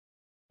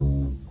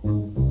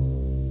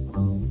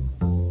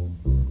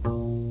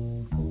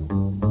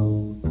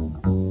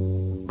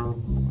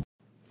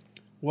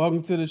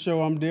Welcome to the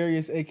show. I'm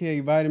Darius, a.k.a.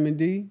 Vitamin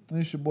D. And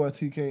it's your boy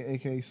TK,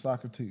 a.k.a.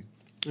 Soccer T.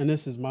 And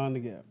this is Mind the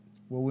Gap,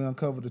 where we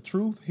uncover the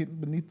truth hidden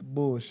beneath the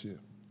bullshit.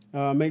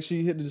 Make sure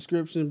you hit the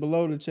description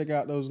below to check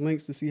out those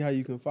links to see how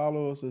you can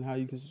follow us and how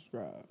you can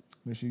subscribe.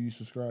 Make sure you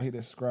subscribe. Hit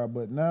that subscribe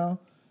button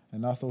now.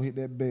 And also hit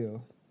that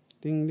bell.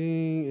 Ding,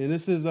 ding. And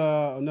this is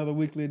another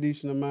weekly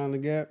edition of Mind the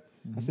Gap.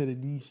 I said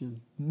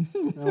edition.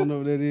 I don't know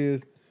what that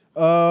is.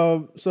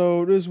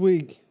 So this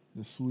week.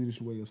 The Swedish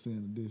way of saying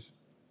edition.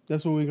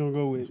 That's what we're going to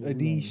go with.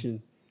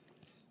 Edition.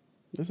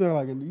 That sounds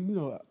like, I'm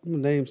going to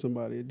name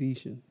somebody.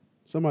 Edition.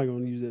 Somebody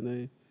going to use that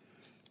name.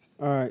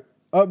 All right.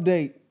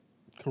 Update.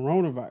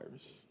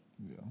 Coronavirus.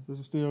 Yeah. This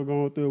is still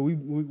going through.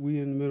 We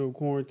in the middle of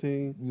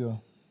quarantine. Yeah.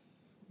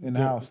 In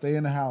the house. Stay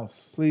in the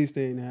house. Please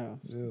stay in the house.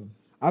 Yeah.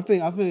 I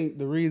think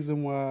the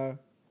reason why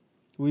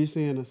we're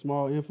seeing a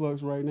small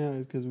influx right now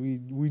is because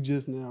we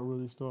just now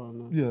really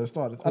starting. Yeah, it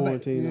started.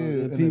 Quarantine.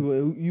 And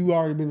people, you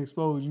already been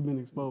exposed. You've been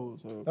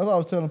exposed. So. That's what I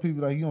was telling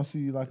people. Like you don't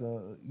see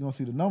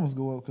the numbers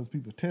go up because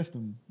people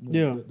testing.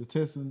 The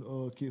testing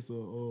kits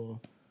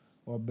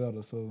are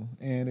better. So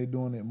and they're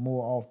doing it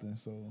more often.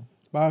 So.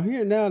 But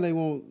here now they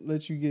won't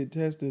let you get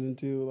tested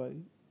until like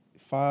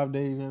 5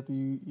 days after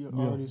you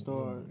already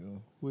started. Yeah.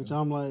 Which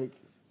I'm like.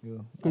 Yeah,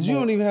 because you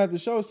don't even have to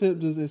show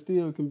symptoms and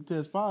still can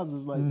test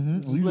positive. Like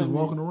you just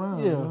walking around.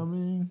 Yeah, you know what I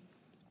mean,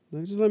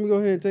 like, just let me go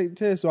ahead and take the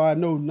test so I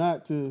know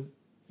not to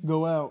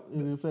go out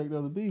and infect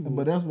other people.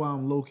 But that's why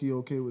I'm low key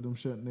okay with them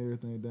shutting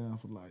everything down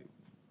for like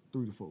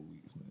 3 to 4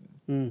 weeks,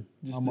 man.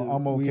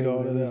 I'm okay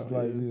with it. It's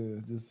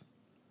like just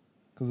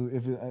because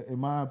if it, in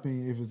my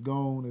opinion, if it's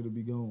gone, it'll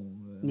be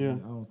gone. Man. Yeah,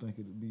 I don't think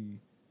it'll be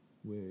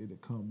where it'll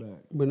come back.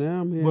 But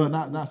now I'm here. Well,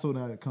 not so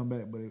that it come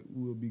back, but it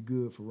will be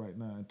good for right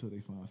now until they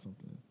find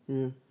something. Yeah.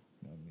 You know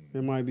what I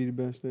mean? It might be the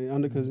best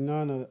thing. Because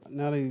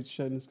now they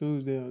shutting the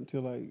schools down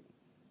until like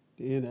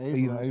the end of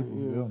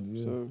April.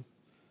 Yeah. So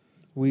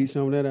weed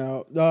some of that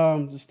out.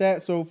 The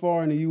stats so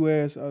far in the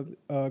U.S.,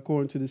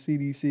 according to the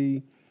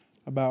CDC,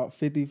 about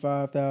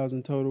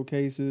 55,000 total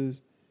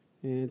cases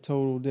and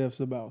total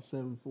deaths about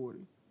 740.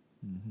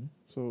 Mm-hmm.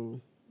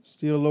 So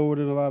still lower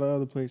than a lot of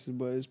other places,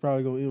 but it's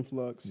probably gonna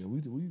influx. Yeah,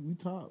 we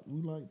top.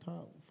 We like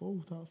top 4,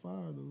 top 5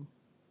 though.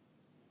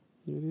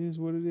 It is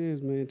what it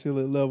is, man. Until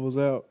it levels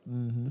out.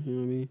 Mm-hmm. You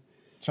know what I mean?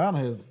 China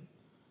has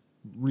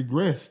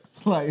regressed.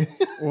 Like,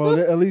 well,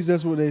 at least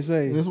that's what they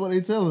say. That's what they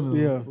telling us.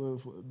 Yeah.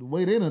 The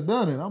way they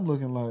done it, I'm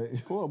looking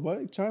like. Cool,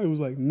 buddy. China was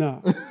like, nah.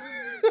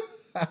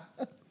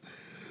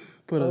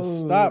 Put a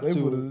stop to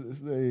it.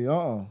 This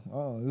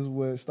is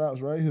where it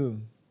stops right here.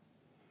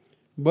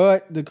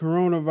 But the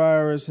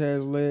coronavirus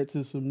has led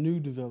to some new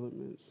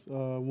developments.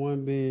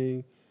 One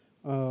being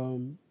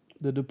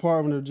the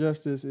Department of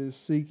Justice is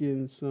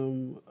seeking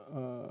some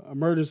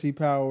emergency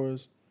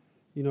powers,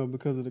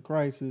 because of the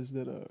crisis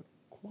that are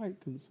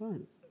quite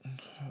concerning.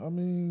 I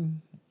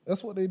mean,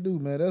 that's what they do,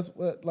 man. That's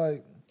what,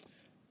 like,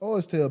 I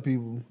always tell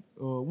people,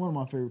 one of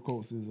my favorite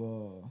quotes is,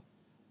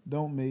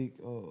 don't make,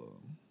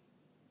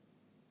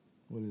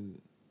 what is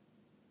it?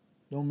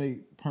 Don't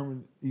make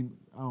permanent,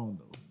 I don't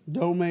know.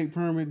 Don't make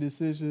permanent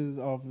decisions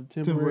off of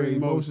temporary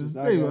emotions.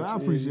 I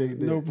appreciate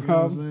that. No problem. You know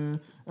what I'm saying?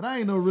 And I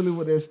ain't know really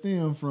what that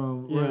stemmed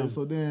from. Yeah. Right?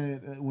 So then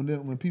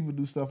when people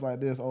do stuff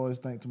like this, I always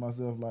think to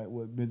myself like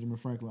what Benjamin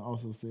Franklin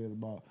also said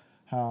about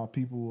how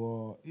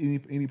people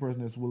any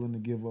person that's willing to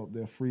give up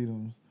their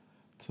freedoms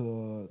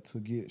to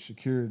get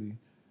security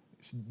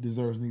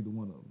deserves neither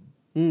one of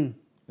them.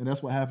 And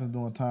that's what happens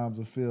during times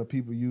of fear.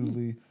 People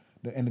usually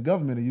and the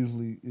government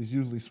is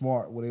usually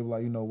smart where they were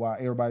like, while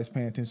everybody's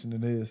paying attention to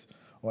this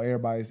or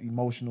everybody's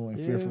emotional and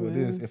fearful of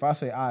this, if I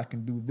say I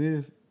can do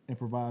this and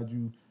provide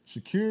you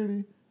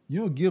security,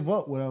 you'll give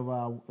up whatever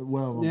I'm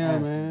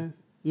asking. Man.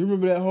 You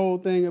remember that whole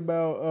thing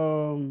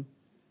about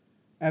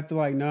after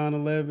like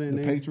 9/11,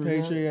 the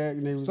Patriot Act,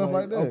 and they was stuff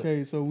like that.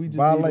 Okay, so we just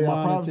violate need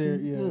our monetary.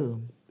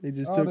 privacy. They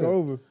just took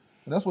over.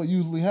 And that's what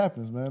usually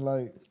happens, man.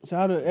 Like, so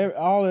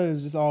all that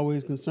is just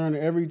always concerning.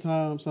 Every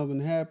time something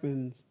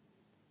happens,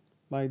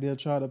 like they'll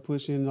try to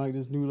push in like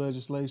this new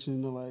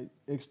legislation to like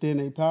extend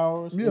their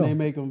powers, and they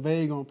make them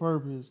vague on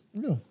purpose,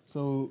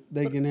 so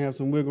they can have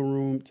some wiggle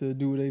room to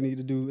do what they need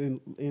to do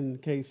in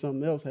case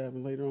something else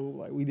happens later on.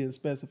 Like we didn't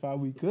specify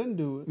we couldn't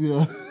do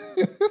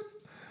it,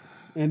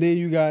 and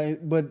then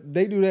but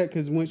they do that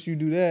because once you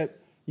do that,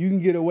 you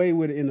can get away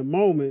with it in the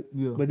moment,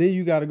 but then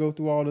you got to go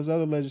through all those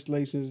other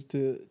legislations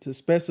to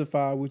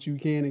specify what you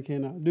can and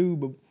cannot do,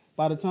 but.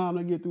 By the time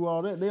they get through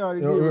all that, they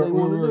already did what they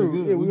want to do.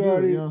 Good. Yeah, we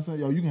already. You know what I'm saying?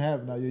 Yo, you can have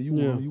it now. Yeah, you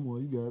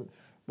won, you got it.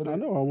 But I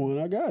know I won.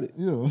 I got it.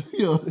 Yeah.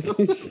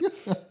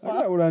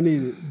 I got what I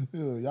needed.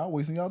 Yeah, y'all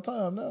wasting y'all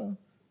time now.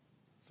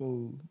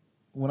 So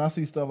when I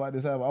see stuff like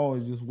this happen, I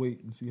always just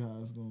wait and see how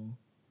it's going.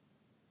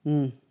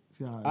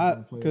 See how it's going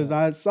to play. Because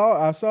I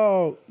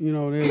saw,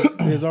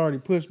 there's already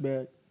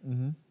pushback.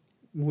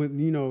 With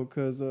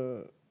because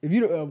if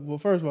you well,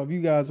 first of all, if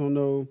you guys don't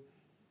know,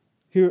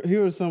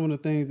 here are some of the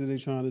things that they're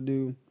trying to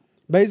do.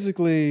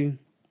 Basically,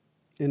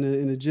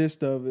 in the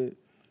gist of it,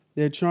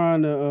 they're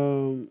trying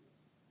to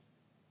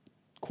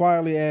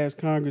quietly asked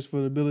Congress for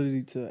the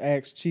ability to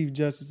ask chief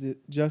judges,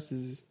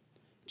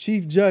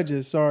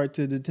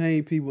 to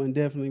detain people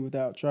indefinitely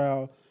without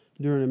trial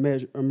during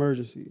an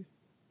emergency.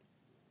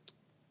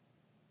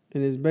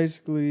 And it's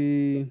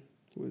basically,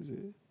 what is it?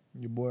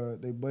 Your boy,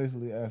 they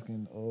basically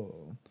asking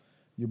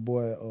your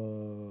boy,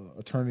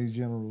 Attorney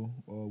General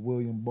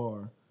William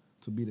Barr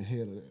to be the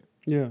head of that.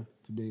 Yeah.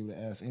 To be able to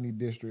ask any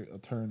district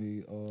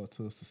attorney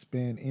to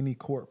suspend any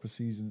court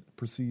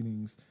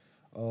proceedings,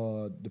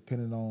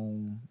 depending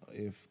on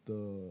if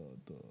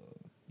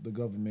the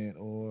government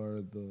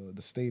or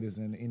the state is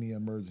in any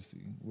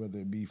emergency, whether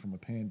it be from a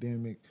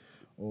pandemic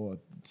or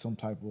some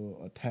type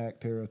of attack,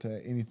 terror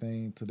attack,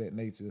 anything to that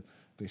nature.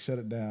 If they shut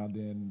it down,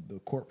 then the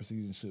court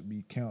proceedings should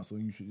be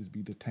canceled. You should just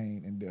be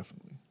detained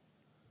indefinitely.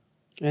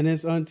 And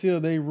it's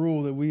until they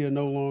rule that we are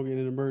no longer in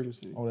an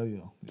emergency. Oh, yeah,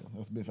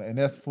 that's a big fact. And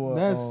that's for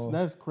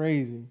that's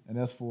crazy. And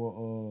that's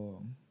for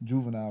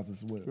juveniles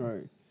as well.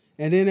 Right.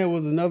 And then there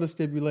was another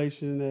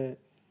stipulation that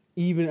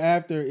even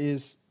after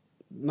it's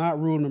not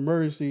ruled an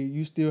emergency,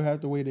 you still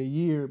have to wait a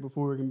year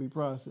before it can be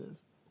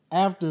processed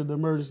after the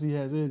emergency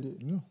has ended.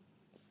 Yeah.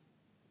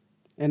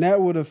 And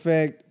that would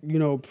affect,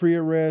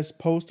 pre-arrest,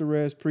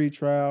 post-arrest,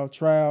 pre-trial,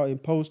 trial,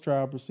 and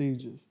post-trial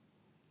procedures.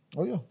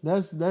 Oh, yeah.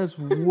 That's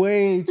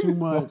way too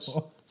much.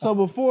 So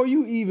before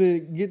you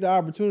even get the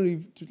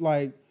opportunity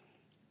to,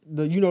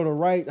 the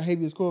right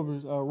habeas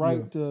corpus,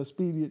 to a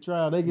speedy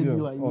trial, they can be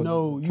like,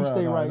 no, you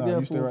stay right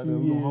there for a few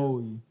years. We're gonna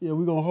hold you. Yeah,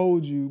 we're gonna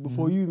hold you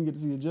before you even get to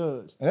see a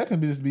judge. And that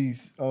can just be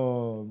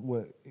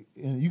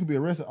and you can be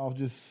arrested off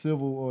just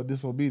civil or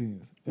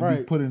disobedience and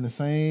be put in the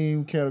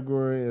same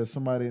category as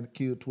somebody that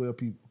killed 12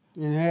 people.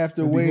 And have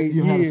to wait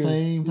you years. have the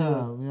same time. Yeah. You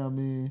know what I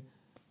mean?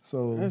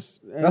 So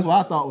that's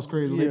what I thought was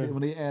crazy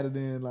when they added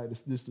in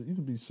this. You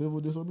can be civil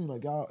disobedience.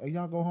 Like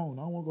y'all go home.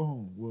 I don't want to go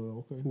home.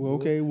 Well,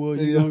 okay. Well,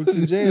 you're going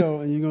to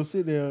jail and you're gonna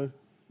sit there.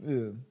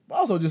 Yeah.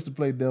 Also, just to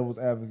play devil's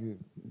advocate.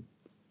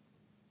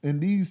 In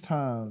these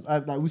times,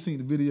 we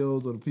seen the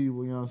videos of the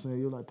people. You know what I'm saying?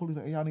 You're like, police,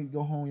 like, hey, y'all need to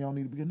go home. Y'all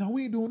need to be. No,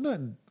 we ain't doing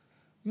nothing.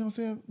 You know what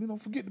I'm saying?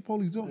 Forget the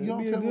police. Y'all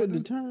be a good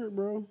deterrent,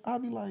 bro. I'll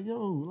be like,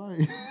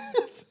 go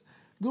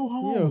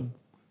home.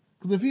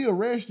 Because if he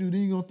arrests you,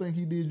 then you gonna think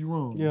he did you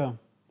wrong. Yeah.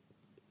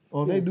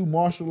 Or they do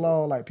martial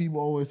law, like people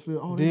always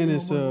feel, then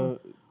it's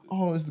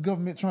it's the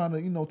government trying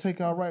to,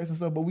 take our rights and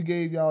stuff, but we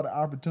gave y'all the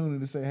opportunity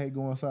to say, hey,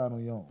 go inside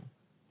on your own.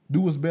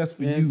 Do what's best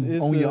for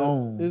you on your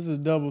own. It's a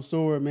double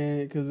sword,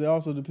 man, because it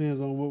also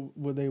depends on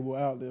what they were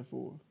out there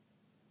for.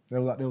 They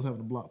was having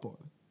a block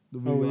party.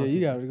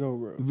 You gotta go,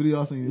 bro. The video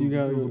I seen, you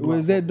gotta go.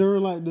 Was that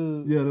during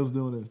the? Yeah, they was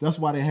doing this. That's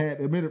why they had.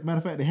 Matter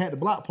of fact, they had the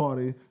block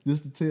party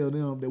just to tell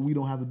them that we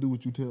don't have to do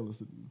what you tell us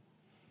to do.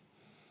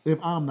 If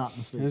I'm not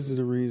mistaken. This is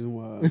the reason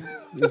why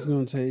it's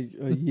going to take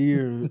a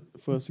year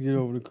for us to get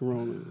over the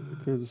corona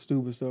because of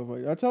stupid stuff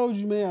like that. I told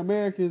you, man,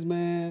 Americans,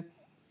 man,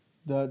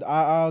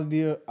 our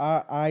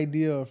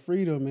idea of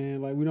freedom, man,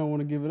 like we don't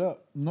want to give it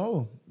up.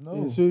 No.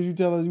 And as soon as you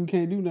tell us we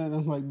can't do nothing,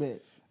 I'm like,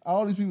 bet.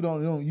 All these people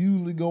don't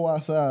usually go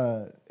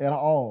outside at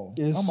all.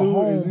 I'm a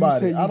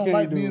homebody. I don't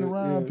like being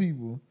around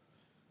people.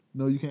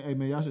 No, you can't. Hey,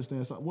 man, y'all should stay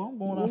inside. Well, I'm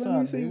going outside. Let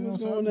me see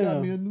what's going on.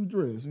 Got me a new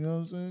dress. You know what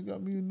I'm saying?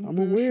 Got me a new I'm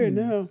going to wear it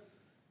now.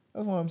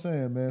 That's what I'm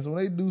saying, man. So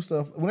when they do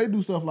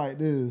stuff like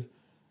this,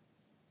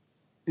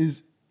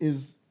 is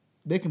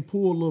they can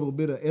pull a little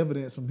bit of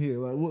evidence from here.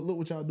 Like, look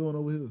what y'all doing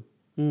over here.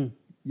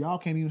 Y'all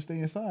can't even stay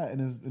inside,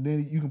 and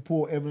then you can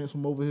pull evidence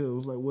from over here. It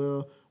was like,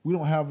 well, we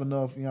don't have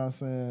enough. You know what I'm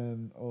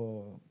saying?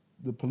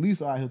 The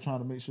police are out here trying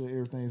to make sure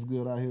everything's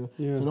good out here,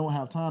 so they don't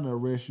have time to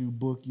arrest you,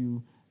 book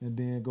you, and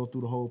then go through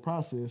the whole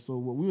process. So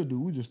what we'll do,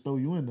 we just throw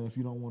you in there if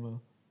you don't want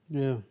to.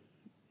 Yeah.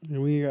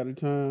 And we ain't got the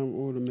time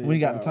or the manpower. We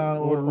ain't got the time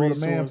or the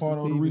manpower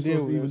or the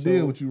resources to even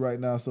deal with you right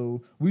now.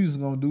 So we just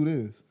gonna do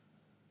this.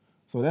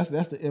 So that's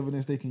the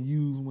evidence they can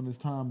use when it's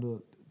time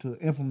to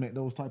implement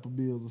those type of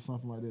bills or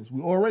something like this.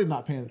 We already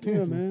not paying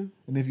attention. Yeah, man.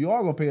 And if you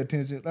are gonna pay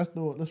attention, let's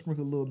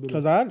sprinkle a little bit.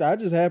 Because I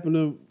just happened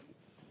to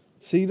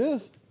see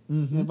this.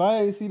 Mm-hmm. If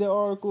I ain't see that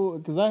article,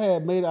 because I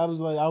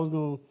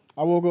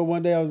woke up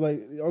one day, I was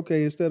like,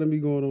 okay, instead of me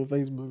going on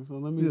Facebook, so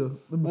let me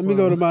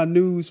go to my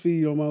news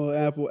feed on my little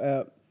Apple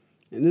app.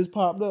 And this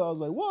popped up. I was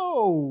like,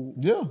 "Whoa,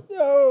 yeah,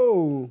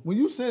 yo!" When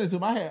you sent it to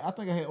me, I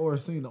think I had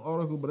already seen the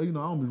article, but I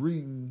don't be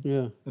reading.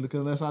 Yeah,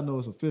 unless I know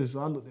it's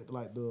official. I looked at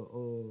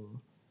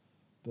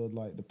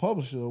the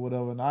publisher or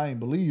whatever, and I ain't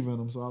believe in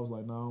them, so I was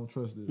like, "No, I don't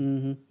trust it."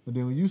 Mm-hmm. And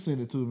then when you sent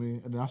it to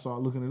me, and then I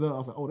started looking it up, I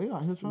was like, "Oh, they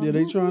out here trying." Yeah,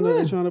 they trying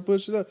to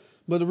push it up.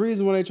 But the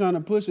reason why they trying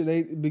to push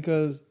it,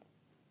 because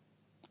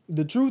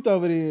the truth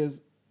of it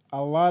is,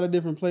 a lot of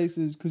different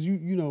places, because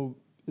you know,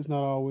 it's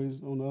not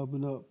always on the up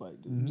and up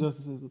like the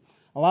justice system.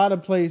 A lot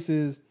of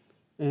places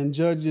and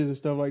judges and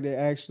stuff like that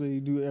actually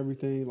do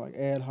everything like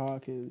ad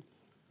hoc and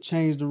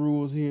change the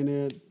rules here and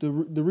there.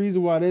 The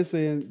reason why they're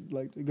saying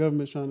like the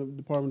government's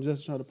Department of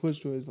Justice trying to push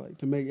to it is like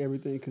to make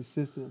everything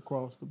consistent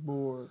across the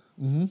board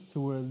to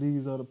where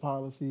these are the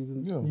policies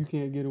and you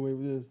can't get away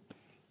with this.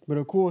 But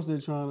of course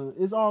they're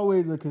it's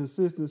always a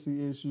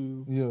consistency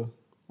issue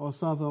or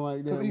something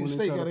like that. Each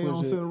state got their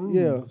own set of rules.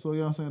 Yeah. So you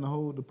know what I'm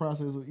saying? The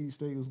process of each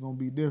state is going to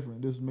be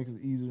different. This makes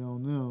it easier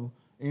on them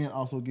and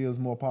also gives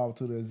more power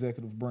to the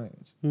executive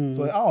branch. Mm-hmm.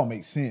 So it all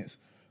makes sense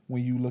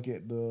when you look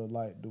at the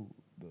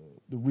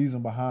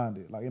reason behind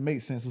it. Like, it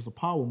makes sense. It's a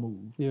power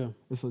move. Yeah.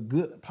 It's a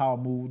good power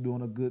move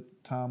during a good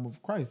time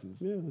of crisis.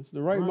 Yeah, it's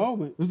the right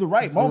moment. It's the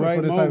right moment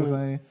for this type of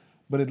thing.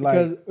 But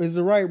because it's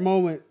the right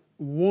moment,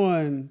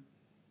 one,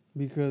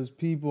 because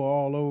people are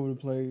all over the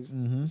place,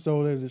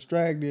 so they're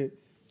distracted.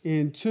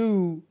 And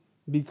two,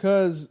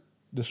 because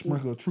the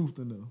sprinkle of truth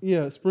in them.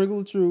 Yeah, sprinkle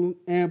of truth,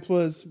 and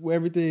plus with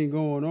everything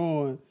going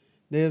on,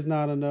 there's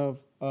not enough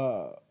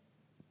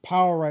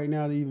power right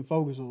now to even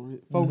focus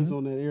on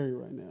that area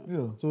right now.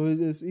 Yeah. So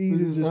it's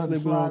easy to just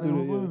slip on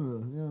through it. You know what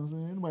I'm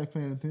saying? Anybody's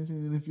paying attention,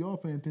 and if you are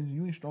paying attention,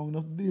 you ain't strong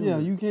enough to deal with it. Yeah,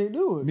 you can't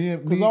do it.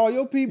 Because all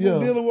your people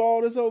dealing with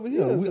all this over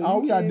here. Yeah,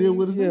 all we got to deal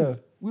with is this.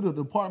 We the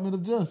Department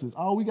of Justice.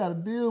 All we got to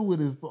deal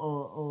with is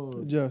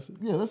justice.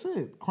 Yeah, that's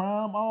it.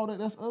 Crime, all that.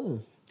 That's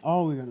us.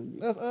 All we got to do.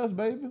 That's us,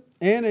 baby.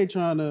 And they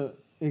trying to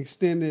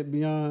extend it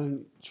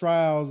beyond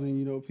trials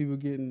and people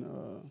getting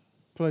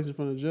placed in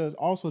front of the judge.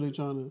 Also, they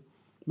trying to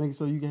make it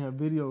so you can have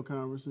video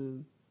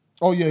conferencing.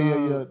 Oh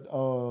yeah.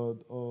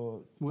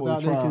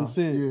 Without their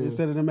consent,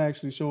 instead of them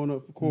actually showing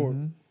up for court,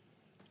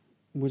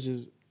 which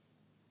is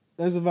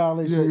that's a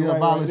violation. Yeah, right,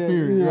 violence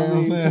period. You know what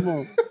I'm saying? Come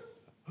on.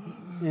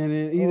 And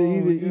it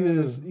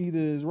either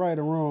is right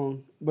or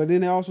wrong. But then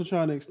they're also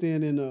trying to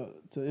extend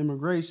to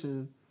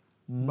immigration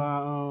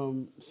by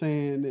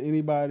saying that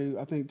anybody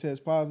I think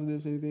tests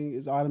positive, anything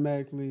is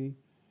automatically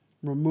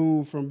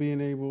removed from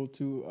being able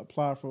to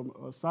apply for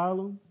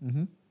asylum.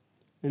 Mm-hmm.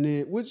 And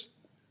then, which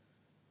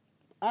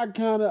I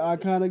kind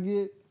of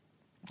get.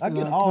 I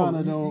get all of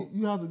it.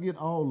 You have to get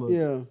all of it.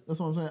 Yeah. That's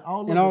what I'm saying.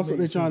 All of it. And also,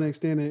 they're trying to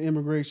extend the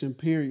immigration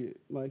period.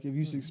 Like, if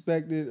you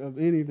suspected of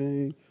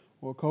anything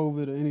or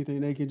COVID or anything,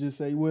 they can just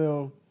say,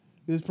 well,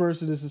 this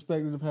person is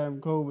suspected of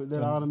having COVID.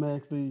 That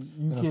automatically,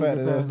 you can't get past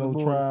there's the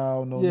no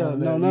trial, none of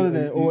that. None of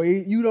that. Or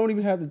you don't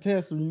even have to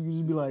test them. You can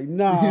just be like,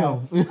 nah,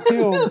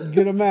 him,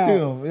 get him out. You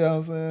know what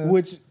I'm saying?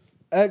 Which,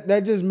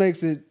 that just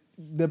makes it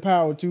the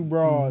power too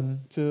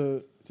broad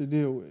to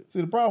deal with.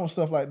 See, the problem with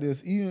stuff like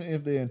this, even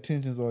if their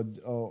intentions are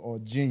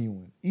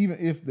genuine, the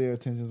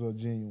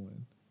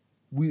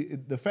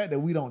fact that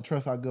we don't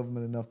trust our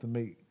government enough to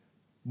make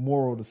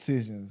moral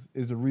decisions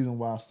is the reason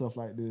why stuff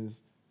like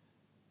this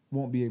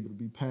won't be able to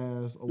be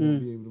passed or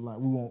won't be able to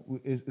we won't.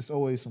 It's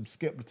always some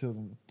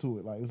skepticism to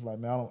it. Like, it's like,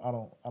 man, I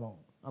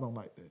don't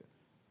like that.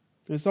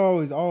 It's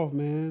always off,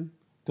 man.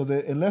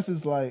 Because unless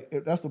it's like,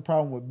 that's the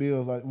problem with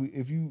bills. Like,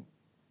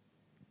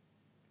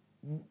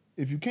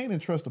 if you can't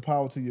entrust the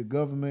power to your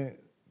government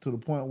to the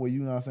point where, you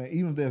know what I'm saying,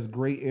 even if there's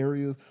gray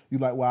areas,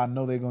 you're like, well, I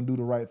know they're going to do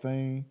the right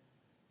thing,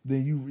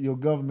 then your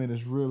government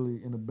is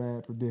really in a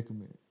bad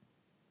predicament.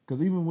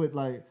 Because even with,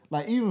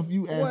 even if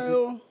you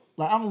ask,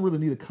 I don't really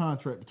need a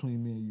contract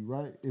between me and you,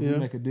 right? If we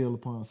make a deal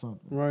upon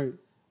something. Right.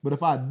 But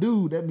if I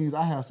do, that means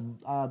I have some,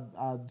 I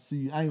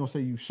see, I ain't going to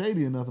say you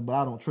shady or nothing, but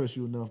I don't trust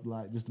you enough,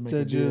 just to make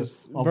a deal,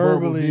 a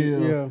verbally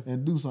deal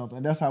and do something.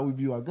 And that's how we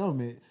view our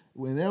government.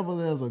 Whenever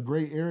there's a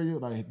gray area,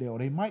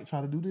 they might try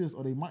to do this,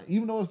 or they might,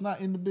 even though it's not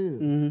in the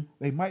bill,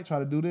 they might try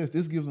to do this.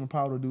 This gives them the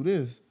power to do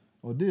this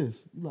or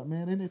this. You like,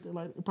 man, they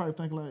probably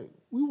think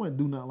we wouldn't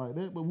do nothing like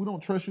that, but we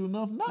don't trust you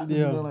enough not to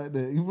do nothing like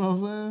that. You know what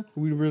I'm saying?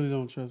 We really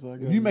don't trust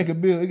that. If you make a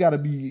bill, you gotta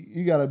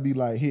be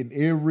like hitting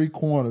every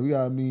corner. You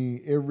gotta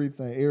mean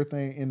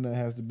everything in there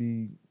has to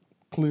be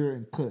clear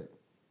and cut.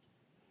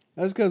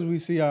 That's because we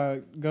see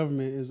our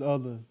government as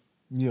other.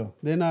 Yeah,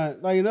 they're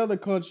not like in other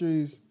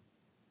countries.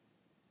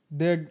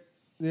 They're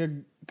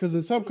because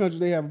in some countries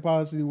they have a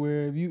policy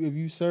where if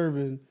you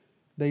serving,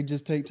 they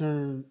just take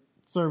turns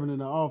serving in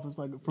the office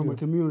from a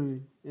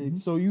community, and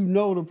so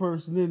the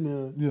person in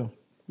there,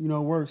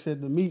 works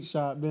at the meat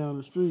shop down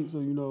the street, so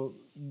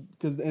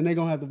and they're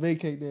gonna have to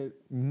vacate that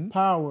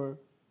power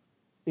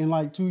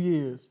in 2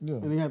 years,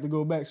 and they have to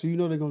go back, so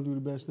they're gonna do the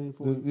best thing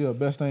for you. Yeah,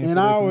 best thing. In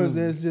ours,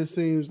 it just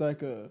seems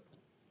like a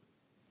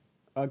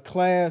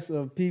class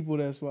of people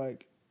that's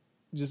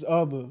just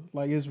other,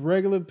 it's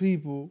regular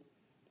people.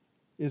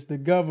 It's the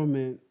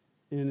government,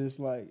 and it's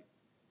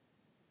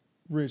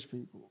rich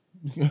people.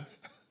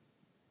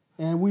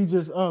 And we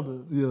just other.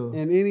 Yeah.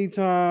 And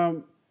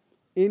anytime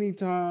they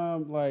try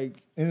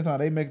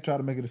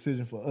to make a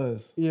decision for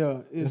us.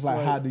 Yeah. It's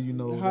how do you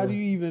know? How do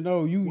you even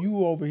know?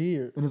 You over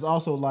here. And it's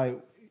also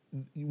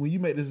when you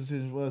make this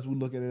decision for us, we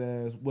look at it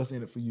as what's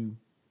in it for you.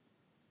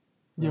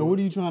 Yeah, what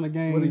are you trying to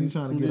gain? What are you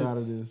trying to get out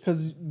of this?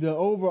 Because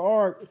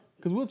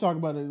because we'll talk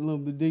about it a little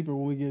bit deeper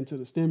when we get into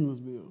the stimulus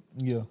bill.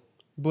 Yeah.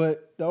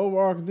 But the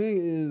overarching thing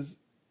is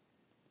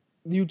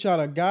you try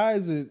to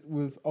guise it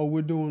with,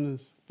 we're doing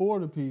this for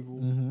the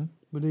people,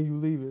 but then you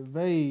leave it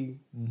vague,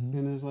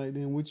 and it's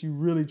then what you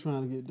really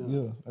trying to get done?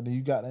 Yeah, and then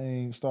you got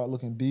to start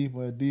looking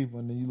deeper and deeper,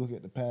 and then you look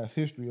at the past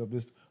history of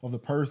the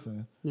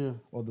person,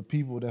 or the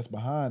people that's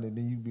behind it.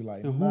 Then you be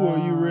like, and who are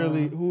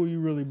you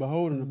really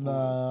beholden upon?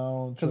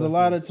 Nah, because a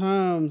lot of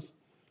times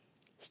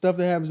stuff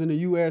that happens in the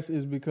U.S.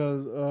 is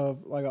because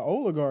of like an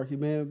oligarchy,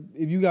 man.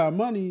 If you got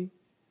money,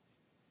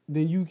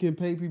 then you can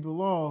pay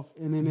people off,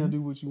 and then they'll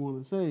do what you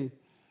want to say.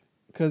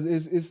 Because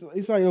it's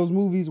like those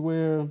movies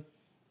where,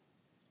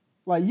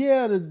 like,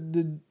 yeah,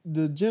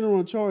 the general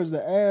in charge is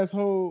the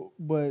asshole,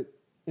 but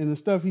and the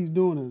stuff he's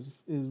doing is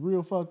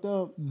real fucked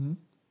up. Mm-hmm.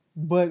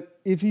 But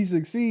if he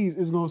succeeds,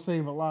 it's gonna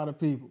save a lot of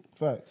people.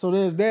 Fact. So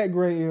there's that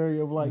gray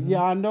area of like,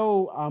 yeah, I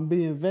know I'm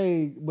being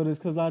vague, but it's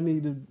because I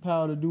need the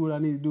power to do what I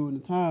need to do in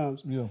the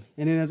times. Yeah.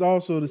 And then there's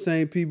also the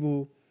same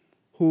people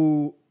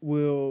who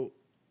will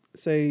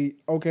say,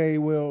 okay,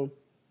 well,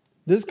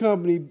 this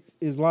company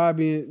is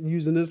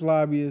using this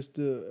lobbyist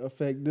to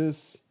affect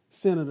this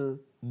senator,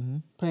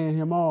 paying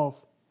him off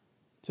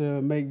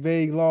to make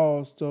vague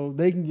laws so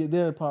they can get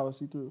their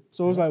policy through.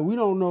 So it's like we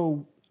don't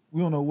know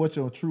what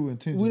your true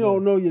intentions. We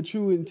don't know your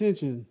true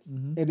intentions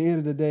at the end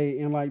of the day,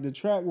 and like the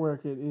track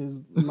record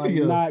is like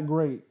not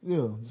great.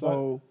 Yeah.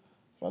 So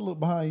if I look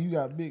behind you,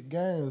 got big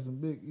gas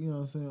and big, you know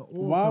what I'm saying.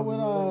 Why would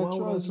I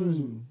trust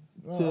you?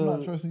 I'm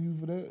not trusting you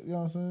for that. You know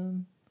what I'm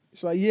saying.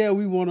 It's like, yeah,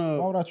 we want to.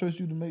 Why would I trust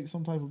you to make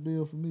some type of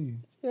bill for me?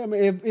 Yeah, I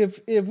mean,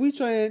 if we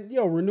trying,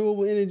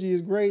 renewable energy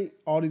is great.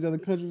 All these other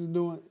countries are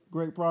doing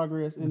great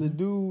progress, and the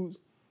dudes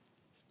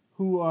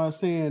who are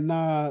saying,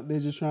 nah, they're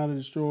just trying to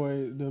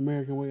destroy the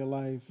American way of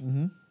life,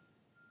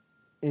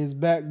 is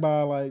backed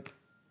by like,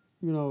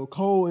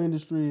 coal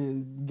industry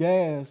and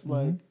gas.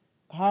 Like,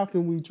 how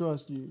can we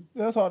trust you?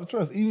 Yeah, that's hard to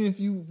trust, even if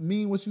you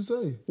mean what you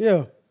say.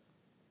 Yeah,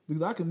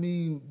 because I can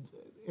mean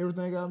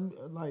everything I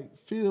like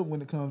feel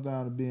when it comes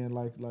down to being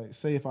like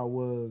say if I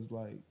was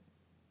like,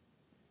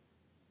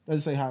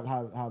 let's say how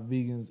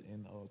vegans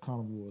and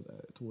carnivores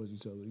towards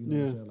each other. You know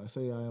what I'm saying? Like,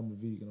 say I am a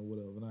vegan or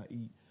whatever, and I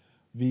eat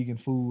vegan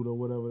food or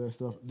whatever that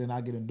stuff, then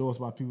I get endorsed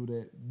by people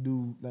that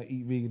do like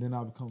eat vegan, then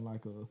I become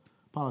like a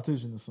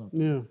politician or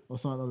something. Or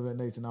something of that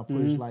nature. And I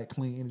push like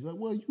clean energy. Like,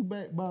 well, you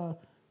backed by,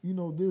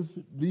 this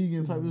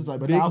vegan type of like,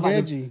 but I was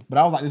like this, but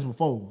I was like this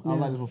before. I was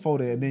like this before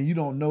that. And then you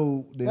don't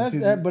know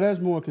but that's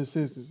more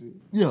consistency.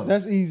 Yeah.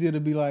 That's easier to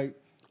be like,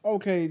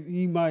 okay,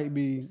 he might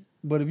be,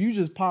 but if you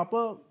just pop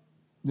up,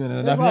 that's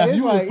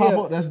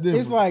different.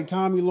 It's like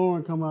Tommy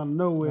Lauren come out of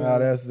nowhere.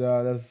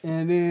 That's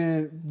and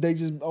then they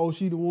just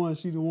she the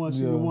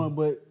one.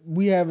 But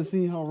we haven't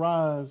seen her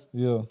rise.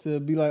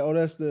 To be like,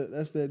 that's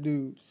that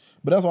dude.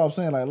 But that's what I'm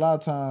saying. Like a lot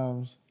of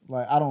times,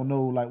 like I don't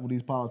know, like with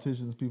these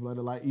politicians, people like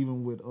that. Like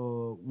even with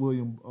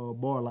William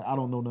Barr, like I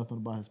don't know nothing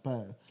about his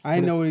past. I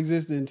didn't know it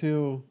existed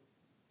until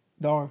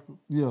the article.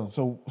 Yeah.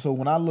 So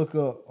when I look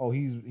up,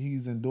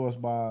 he's endorsed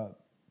by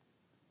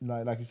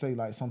like you say,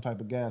 like some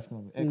type of gas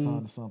company,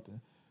 Exxon or something.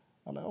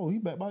 I'm like, he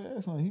backed by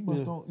Exxon. He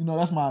must don't.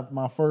 That's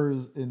my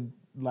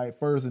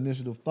first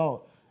initiative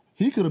thought.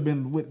 He could have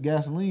been with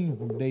gasoline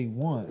from day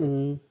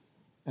one,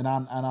 and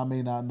I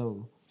may not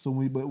know. So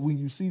when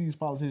you see these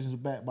politicians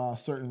backed by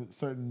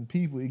certain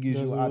people, it gives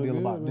you an idea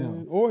about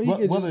them, or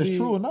whether it's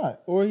true or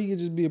not. Or he could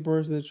just be a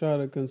person that try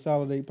to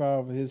consolidate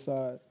power for his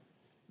side.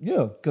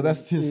 Yeah, because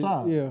that's his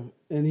side. Yeah,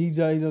 and he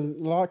does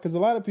a lot because a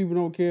lot of people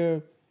don't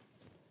care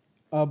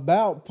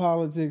about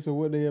politics or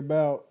what they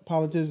about,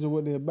 politicians or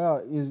what they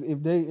about, is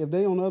if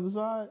they on the other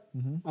side,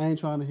 I ain't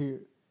trying to hear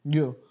it.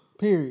 Yeah.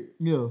 Period.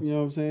 Yeah. You know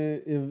what I'm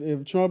saying?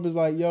 If Trump is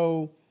like,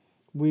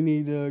 we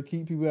need to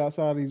keep people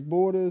outside these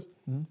borders,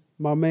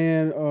 my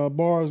man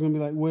Barr is gonna be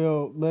like,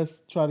 well,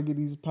 let's try to get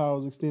these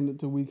powers extended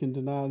till we can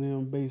deny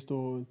them based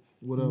on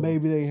whatever.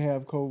 Maybe they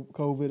have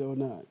COVID or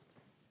not.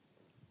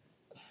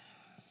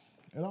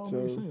 It all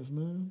makes sense,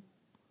 man.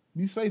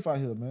 Be safe out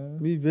here, man.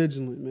 Be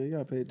vigilant, man. You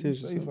gotta pay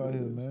attention. Be safe out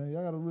here, man.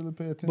 Y'all gotta really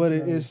pay attention. But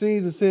it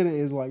seems the Senate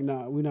is like,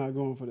 nah, we're not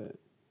going for that.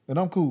 And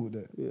I'm cool with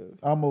that. Yeah,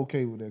 I'm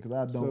okay with that because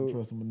I don't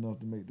trust them enough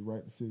to make the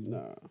right decision.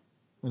 Nah,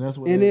 and that's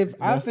what. And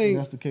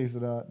that's the case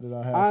that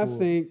I have. I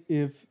think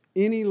if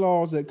any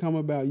laws that come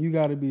about, you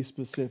got to be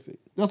specific.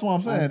 That's what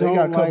I'm saying. They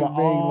got to cover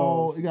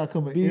all. Laws. You got to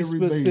cover be every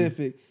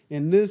specific. Base.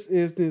 In this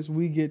instance,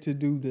 we get to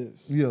do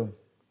this. Yeah.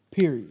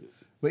 Period.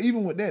 But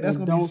even with that, that's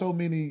gonna be so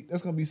many.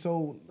 That's gonna be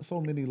so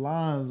many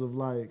lines of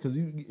like, because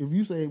if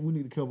you say we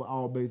need to cover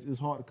all bases, it's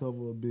hard to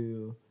cover a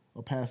bill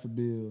or pass a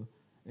bill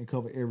and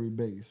cover every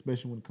base,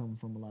 especially when it comes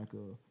from like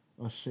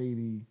a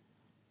shady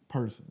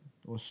person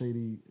or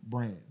shady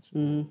branch. You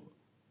know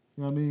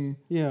what I mean?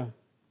 Yeah.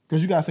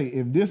 Because you gotta say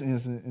if this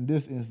incident and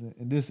this incident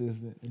and this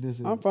incident and this.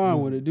 I'm fine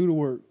with it. Do the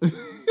work.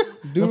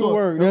 Do the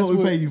work. That's what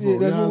we pay you for.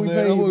 That's what we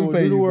pay you for.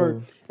 Do the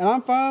work. And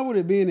I'm fine with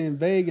it being in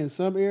vague in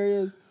some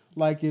areas.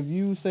 Like if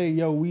you say,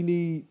 we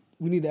need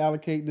to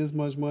allocate this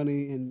much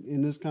money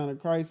in this kind of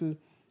crisis,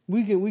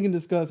 we can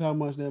discuss how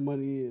much that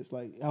money is,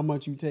 like how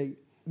much you take,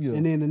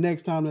 and then the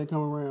next time they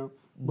come around.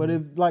 But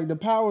if like the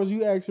powers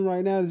you asking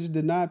right now to just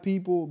deny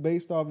people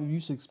based off if you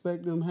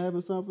suspect them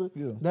having something,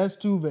 that's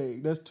too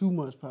vague. That's too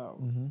much power.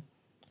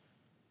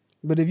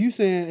 But if you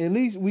saying at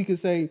least we could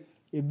say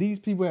if these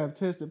people have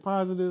tested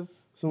positive,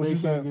 so they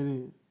can't get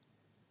in.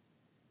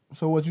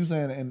 So what you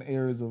saying in the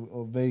areas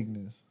of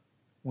vagueness?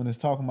 When it's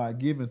talking about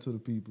giving to the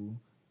people,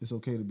 it's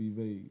okay to be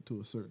vague to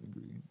a certain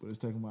degree. But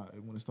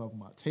when it's talking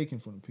about taking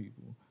from the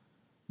people,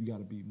 you got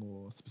to be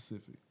more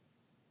specific.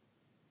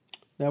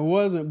 That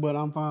wasn't, but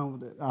I'm fine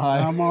with that.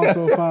 Right. I'm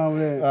also fine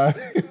with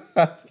that.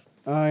 Right.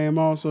 I am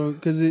also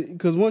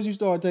because once you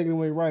start taking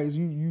away rights,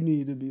 you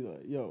need to be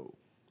like, yo,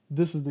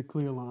 this is the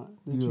clear line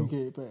that you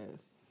can't pass.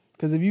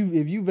 Because if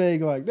you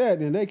vague like that,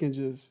 then they can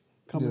just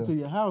come into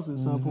your house at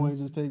some point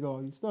and just take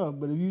all your stuff.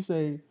 But if you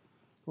say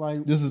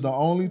like this is the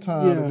only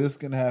time that this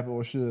can happen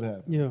or should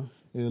happen,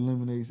 it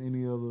eliminates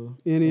any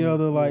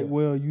other like,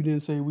 well, you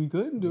didn't say we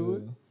couldn't do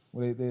it.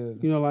 Well, you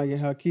know, like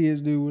how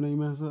kids do when they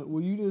mess up.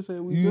 Well, you didn't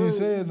say we could. You didn't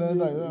say nothing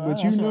like that.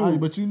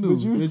 But you knew.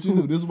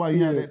 This is why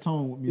you had that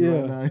tone with me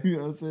right now. You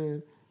know what I'm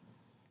saying?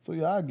 So,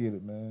 yeah, I get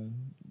it, man.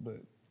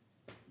 But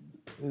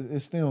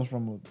it stems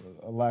from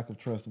a lack of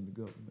trust in the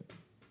government.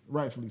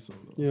 Rightfully so,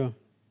 though.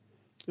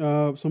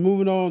 Yeah. So,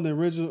 moving on,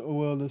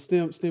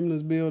 the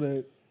stimulus bill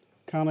that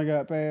kind of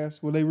got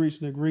passed, well, they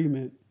reached an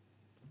agreement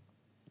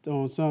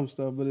on some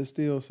stuff, but it's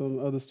still some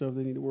other stuff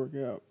they need to work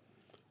out.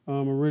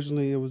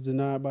 Originally, it was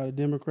denied by the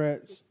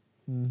Democrats,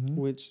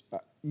 which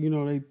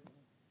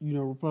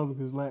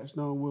Republicans latched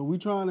on. Well, we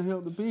trying to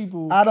help the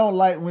people. I don't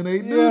like when they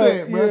do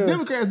that, bro. Yeah.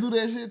 Democrats do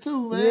that shit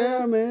too, man.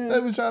 Yeah, man. They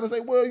be trying to say,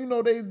 well,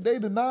 they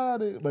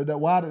denied it, but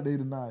why did they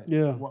deny it?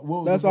 Yeah,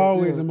 that's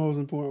always the most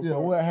important part.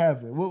 Yeah, what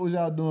happened? What was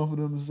y'all doing for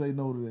them to say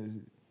no to that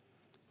shit?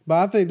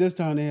 But I think this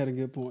time they had a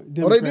good point.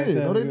 Democrats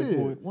had a good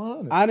point.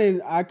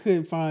 100. I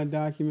couldn't find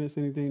documents,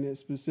 anything that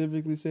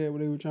specifically said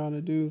what they were trying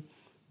to do.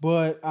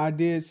 But I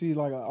did see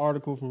like an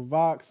article from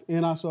Vox,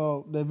 and I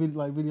saw that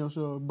video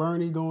show of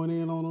Bernie going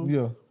in on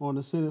them on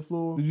the Senate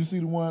floor. Did you see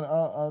the one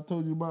I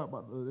told you about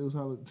it was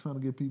how trying to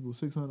give people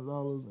 $600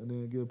 and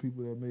then give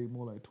people that made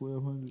more like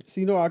 $1,200?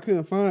 See, no, I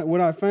couldn't find.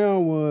 What I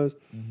found was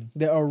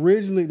that the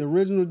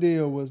original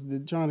deal was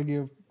trying to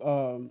give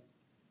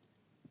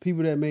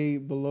people that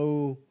made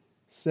below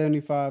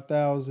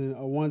 $75,000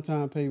 a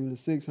one-time payment of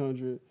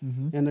 $600,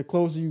 and the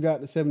closer you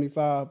got to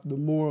 75, the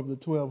more of the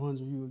 $1,200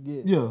 you would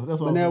get. Yeah, that's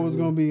what. And that was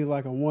going to be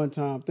like a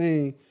one-time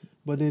thing,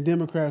 but then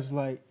Democrats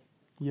like,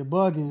 you're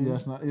bugging. Yeah,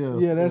 that's not.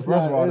 Yeah, that's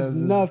not. That's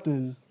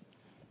nothing.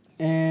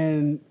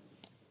 And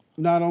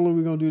not only are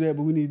we going to do that,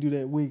 but we need to do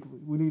that weekly.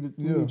 We need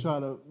to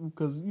try to,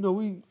 because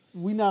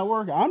we not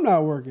working. I'm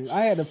not working.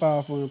 I had to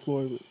file for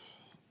employment.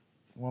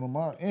 One of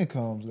my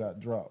incomes got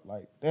dropped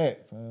like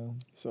that, man.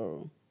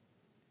 So.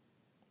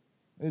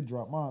 It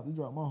dropped my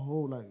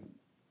whole, like,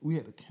 we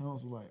had to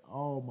cancel like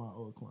all my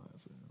other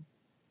clients, man.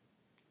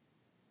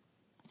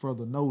 For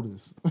the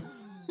notice.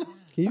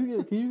 Can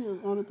you get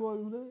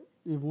unemployed with that?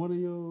 If one of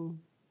your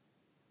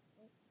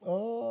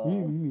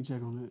you need to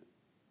check on that.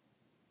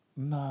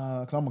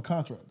 Nah, cause I'm a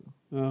contractor.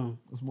 Oh.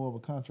 It's more of a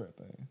contract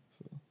thing.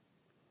 So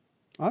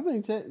I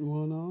think I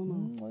don't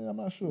know. I'm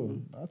not sure.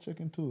 I'll check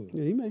into it.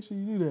 Yeah, you make sure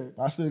you do that.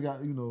 I still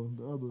got, the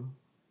other,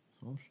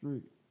 so I'm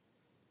straight.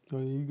 Oh,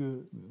 yeah, you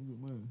good. Yeah, I'm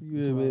good, man.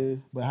 You good,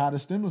 man. But how the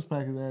stimulus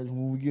package acts,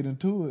 when we get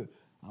into it,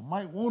 I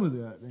might want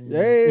it.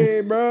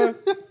 Hey, bro.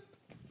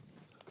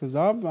 Cause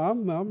I'm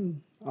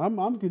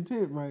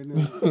content right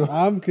now.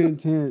 I'm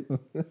content.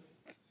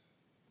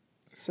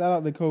 Shout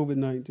out to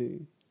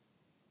COVID-19.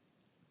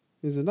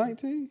 Is it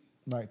 19?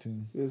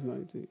 19. It's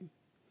 19.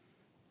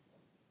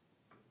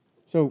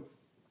 So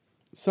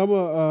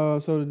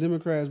the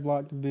Democrats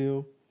blocked the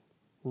bill,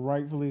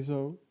 rightfully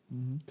so.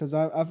 Because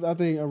I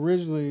think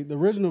originally the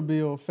original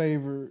bill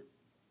favored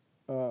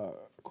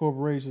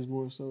corporations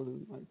more so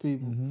than like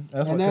people,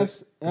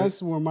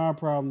 that's where my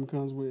problem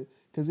comes with.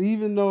 Because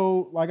even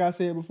though, like I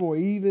said before,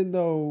 even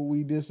though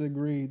we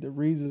disagree, the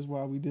reasons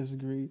why we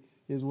disagree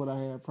is what I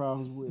have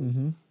problems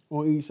with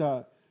on each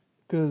side.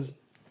 Because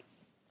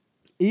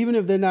even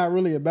if they're not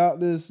really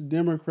about this,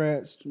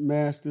 Democrats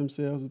mask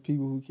themselves as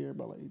people who care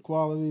about like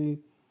equality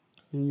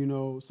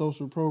and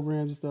social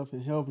programs and stuff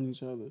and helping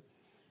each other.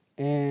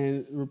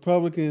 And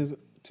Republicans,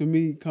 to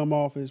me, come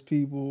off as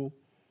people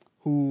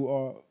who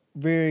are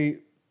very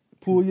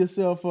pull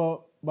yourself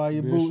up by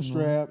your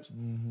bootstraps.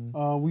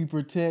 We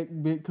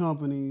protect big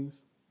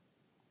companies,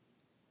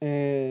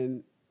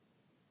 and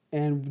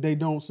they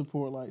don't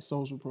support like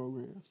social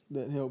programs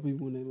that help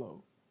people when they're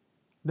low.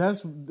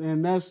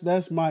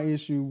 That's my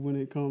issue when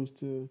it comes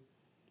to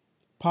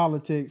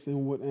politics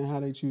and how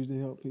they choose to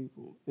help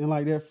people. And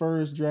like that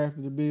first draft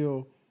of the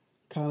bill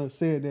kind of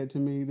said that to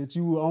me, that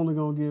you were only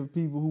going to give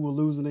people who were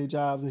losing their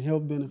jobs and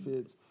health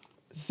benefits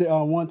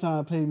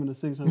one-time payment of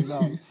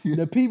 $600.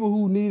 The people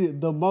who need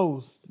it the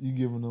most, you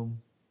giving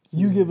them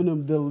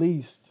the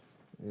least.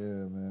 Yeah,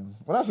 man.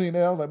 When I seen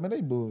that, I was like, man,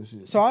 they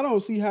bullshit. So I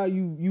don't see how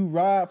you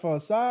ride for a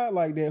side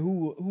like that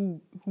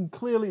who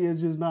clearly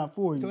is just not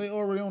for you. So they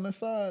already on that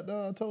side,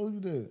 dog. I told you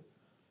that.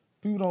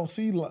 People don't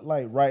see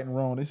like right and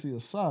wrong. They see a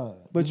side.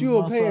 But you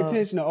will pay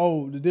attention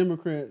to, the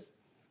Democrats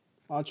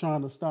are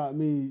trying to stop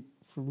me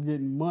from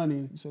getting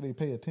money. You said they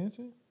pay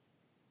attention?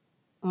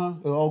 Okay.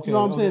 You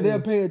know what I'm saying?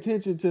 They'll pay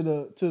attention to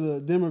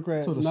the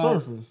Democrats. To the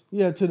surface.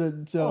 Yeah,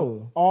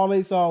 all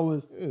they saw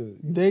was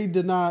they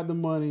denied the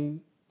money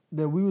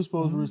that we were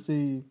supposed to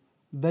receive.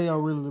 They are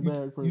really the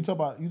bad person. You talk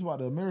about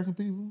the American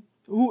people?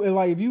 Who, and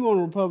like, if you on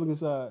the Republican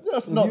side.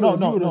 Yes, no.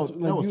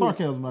 That was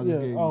sarcasm I just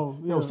gave you.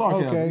 That was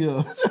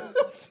sarcasm,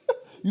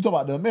 You talk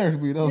about the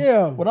American people.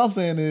 Yeah. What I'm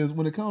saying is,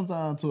 when it comes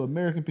down to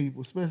American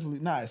people,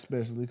 not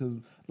especially, because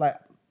like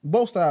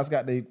both sides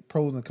got their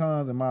pros and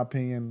cons. In my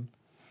opinion,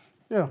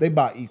 they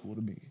buy equal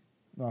to me. You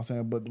know what I'm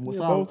saying? But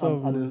both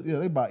of them.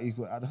 they buy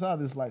equal. The side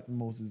I dislike the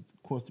most is,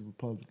 of course, the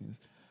Republicans,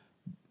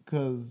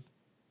 because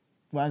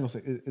I ain't gonna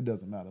say it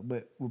doesn't matter,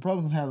 but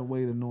Republicans have a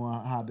way to know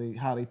how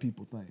they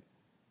people think.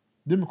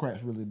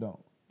 Democrats really don't.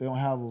 They don't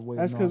have a way.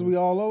 That's because we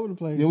all over the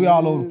place. Yeah, we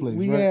all over the place.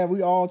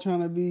 We all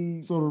trying to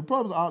be. So the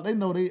Republicans, they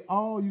know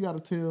all you got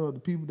to tell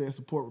the people that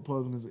support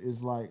Republicans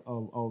is like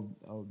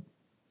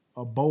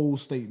a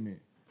bold statement.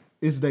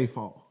 It's their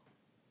fault.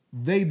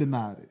 They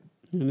denied it.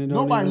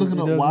 Nobody looking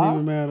up why. It doesn't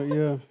even matter.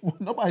 Yeah.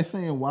 Nobody's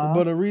saying why.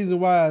 But the reason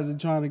why is it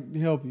trying to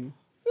help you.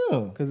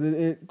 Yeah.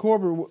 Because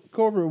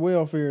corporate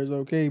welfare is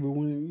okay, but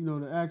when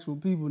the actual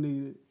people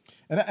need it.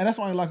 And that's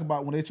what I like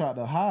about when they tried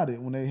to hide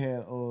it, when they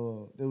had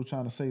they were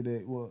trying to say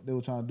that they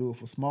were trying to do it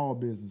for small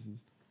businesses.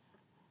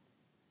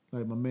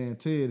 Like my man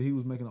Ted, he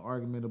was making an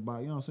argument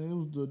about, it was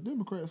the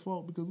Democrats'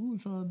 fault because we were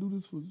trying to do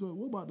this for,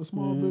 what about the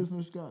small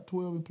business got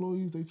 12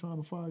 employees, they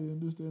trying to fire and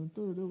this, that, and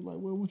the third. They was like,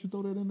 well, why don't you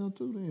throw that in there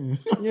too then?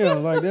 Yeah,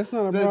 like that's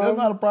not a problem. That's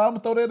not a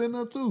problem. Throw that in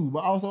there too,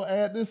 but also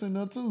add this in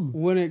there too.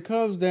 When it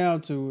comes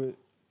down to it,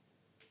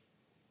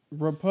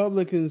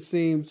 Republicans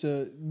seem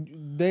to,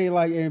 they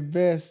like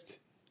invest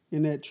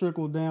in that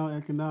trickle-down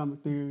economic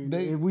theory.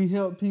 If we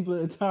help people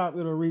at the top,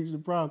 it'll reach the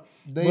problem.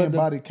 They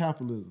embody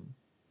capitalism.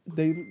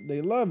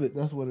 They love it.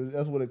 That's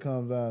what it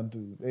comes down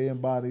to. They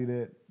embody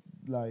that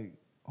like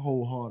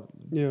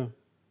wholeheartedly. Yeah.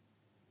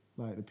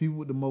 Like the people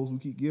with the most, we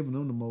keep giving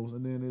them the most,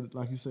 and then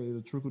like you say,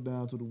 it'll trickle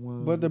down to the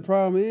ones. But the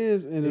problem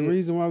is, and the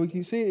reason why we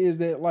keep seeing it is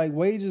that like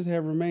wages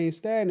have remained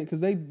stagnant because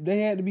they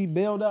had to be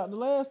bailed out the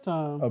last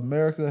time.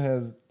 America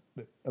has.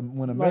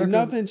 Like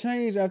nothing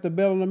changed after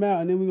bailing them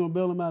out, and then we're gonna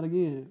bail them out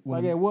again.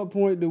 Like at what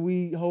point do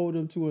we hold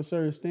them to a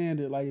certain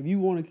standard? Like if you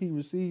want to keep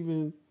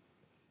receiving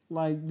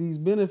like these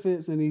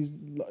benefits and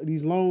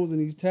these loans and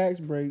these tax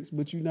breaks,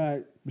 but you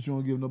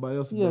don't give nobody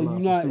else. You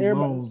not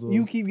everybody.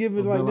 You keep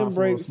giving like them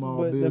breaks,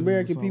 but the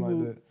American people,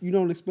 like you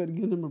don't expect to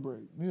give them a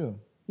break. Yeah,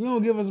 you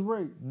don't give us a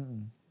break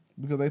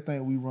because they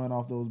think we run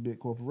off those big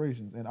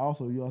corporations, and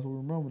also you also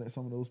remember that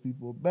some of those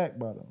people are backed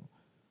by them.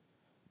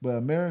 But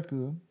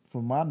America,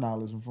 from my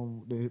knowledge and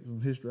from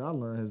history I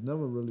learned, has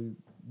never really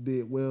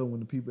did well when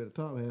the people at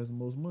the top has the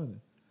most money.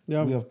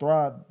 Yeah, we have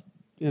thrived.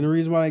 And the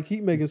reason why they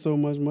keep making so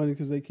much money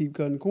because they keep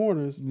cutting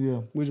corners.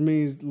 Yeah, which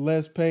means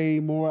less pay,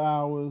 more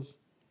hours.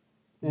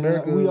 And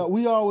America,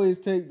 we always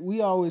take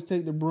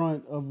the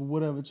brunt of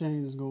whatever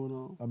change is going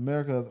on.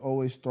 America has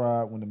always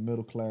thrived when the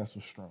middle class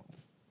was strong.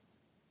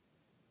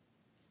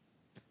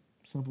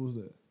 Simple as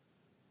that.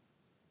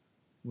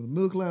 When the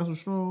middle class was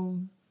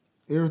strong,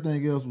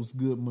 everything else was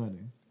good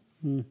money.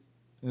 And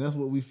that's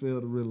what we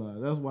fail to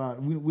realize. That's why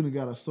we done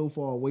got us so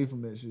far away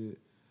from that shit.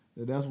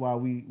 That's why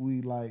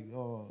we like,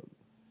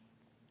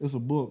 it's a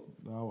book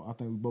I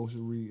think we both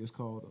should read. It's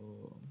called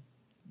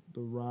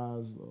The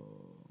Rise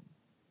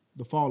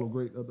and Fall of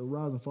Great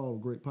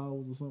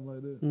Powers or something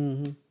like that.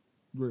 Mm-hmm.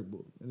 Great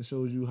book. And it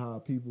shows you how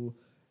people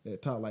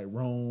at top like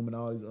Rome and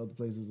all these other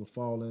places are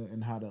falling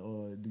and how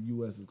the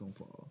U.S. is going to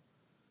fall.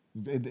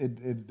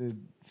 It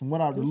from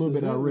what I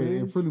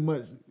read, it pretty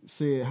much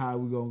said how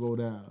we're gonna go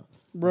down.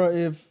 Bro,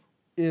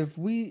 if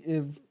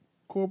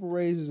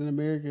corporations in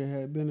America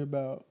had been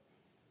about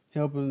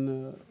helping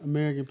the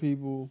American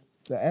people,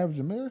 the average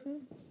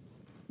American,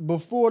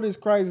 before this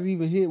crisis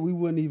even hit, we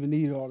wouldn't even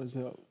need all this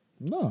help.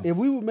 No, if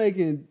we were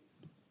making,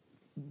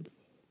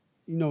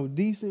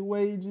 decent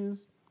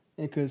wages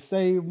and could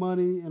save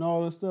money and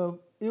all that stuff,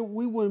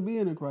 we wouldn't be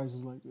in a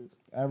crisis like this.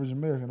 Average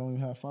American don't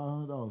even have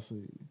 $500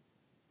 saved.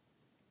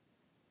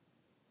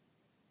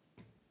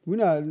 We're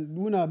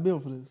not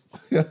built for this.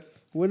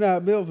 We're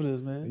not built for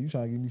this, man. You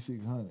trying to give me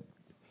 600?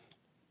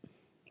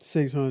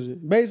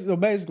 600.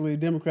 Basically,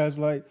 Democrats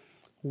like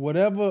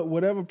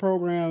whatever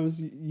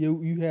programs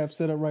you have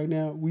set up right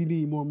now, we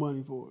need more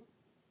money for it.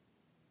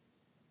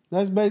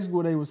 That's basically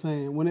what they were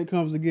saying when it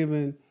comes to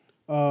giving,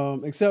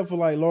 except for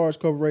like large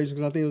corporations,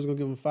 because I think it was going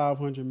to give them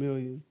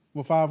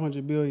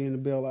 $500 billion to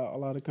bail out a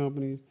lot of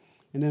companies,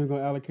 and then we're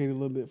going to allocate a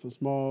little bit for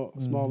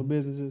smaller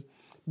businesses.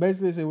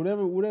 Basically, they say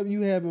whatever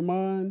you have in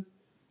mind.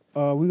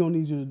 We're going to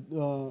need you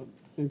to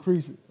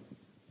increase it.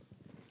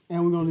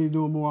 And we're going to need to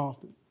do it more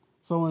often.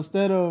 So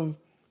instead of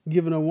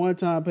giving a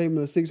one-time payment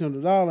of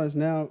 $600,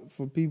 now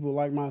for people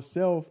like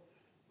myself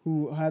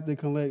who have to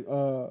collect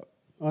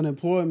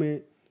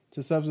unemployment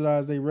to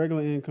subsidize their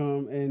regular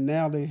income and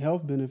now their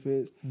health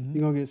benefits,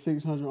 you're going to get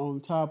 $600 on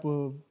top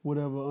of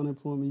whatever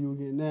unemployment you'll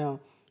get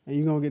now. And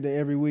you're going to get that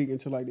every week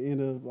until like the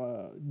end of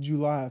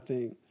July, I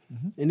think.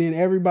 And then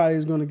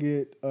everybody's going to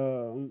get a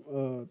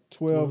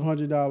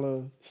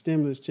 $1,200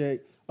 stimulus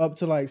check up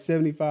to like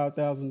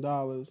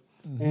 $75,000.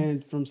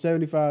 And from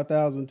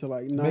 $75,000 to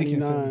like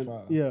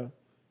 99, yeah,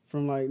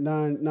 from like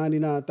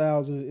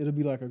 99,000, it'll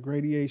be like a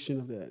gradation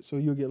of that. So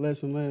you'll get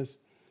less and less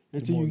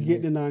until you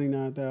get to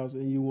 99,000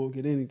 and you won't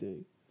get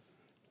anything.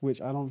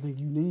 which I don't think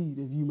you need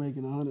if you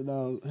making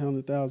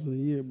 $100,000 a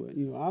year. But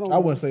you know, I don't. I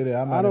wouldn't say that.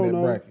 I'm not in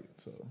that bracket,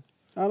 so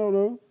I don't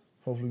know.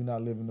 Hopefully, you're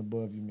not living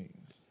above your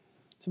means.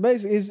 So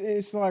basically,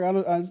 it's like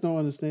I just don't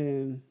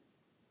understand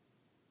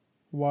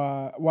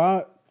why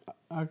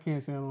I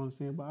can't say I don't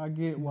understand, but I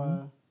get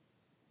why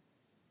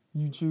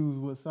you choose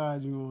what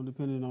side you're on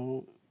depending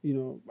on. You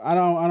know, I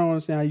don't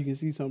understand how you can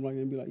see something like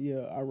that and be like,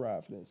 yeah, I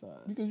ride for that side.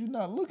 Because you're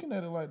not looking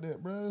at it like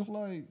that, bro. It's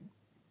like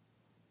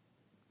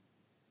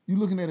you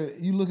looking at it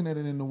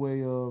in the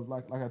way of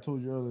like I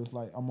told you earlier. It's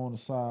like I'm on the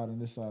side and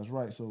this side's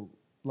right. So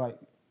like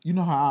you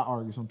know how I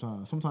argue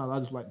sometimes. Sometimes I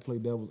just like to play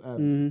devil's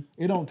advocate.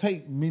 Mm-hmm. It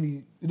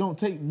don't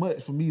take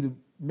much for me to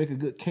make a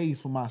good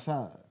case for my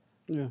side.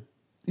 Yeah.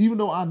 Even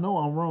though I know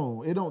I'm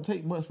wrong, it don't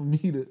take much for me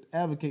to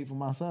advocate for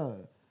my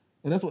side,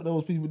 and that's what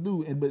those people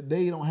do. But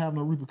they don't have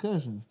no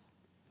repercussions.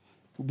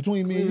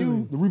 Between me and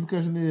you, the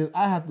repercussion is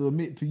I have to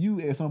admit to you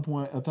at some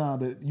point in time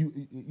that you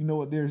know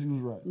what, Darius, you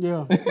was right.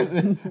 Yeah.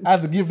 I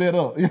have to give that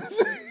up. You know what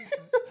I'm saying?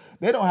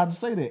 They don't have to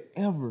say that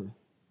ever.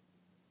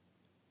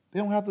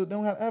 They don't have to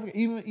advocate.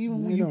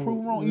 Even when you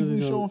prove wrong, even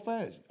when you show them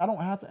facts. I don't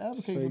have to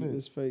advocate for that.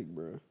 It's fake,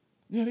 bro.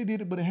 Yeah, they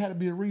did it, but it had to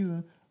be a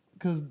reason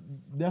because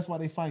that's why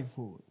they fight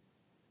for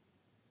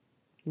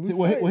it.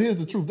 Well, here's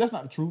the truth. That's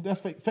not the truth.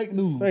 That's fake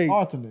news. Fake.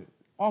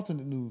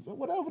 Alternate news.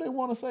 Whatever they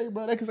want to say,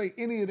 bro. They can say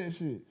any of that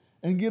shit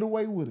and get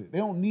away with it. They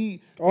don't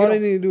need... All they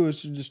need to do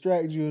is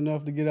distract you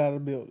enough to get out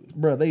of the building.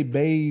 Bro, they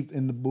bathed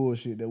in the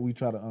bullshit that we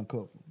try to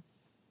uncover.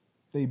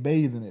 They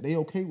bathe in it. They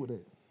okay with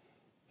it.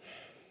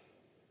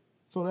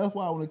 So that's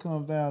why when it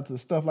comes down to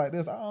stuff like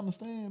this, I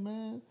understand,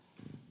 man.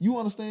 You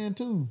understand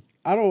too.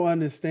 I don't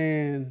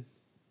understand...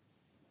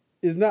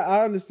 It's not.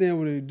 I understand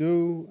what they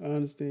do. I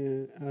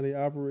understand how they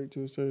operate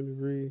to a certain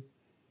degree.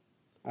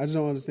 I just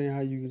don't understand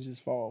how you can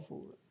just fall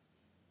for it.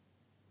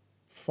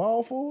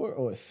 Fall for it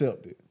or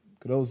accept it?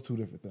 Because those are two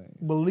different things.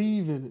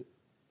 Believe in it.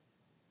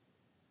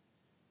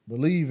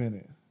 Believe in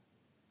it.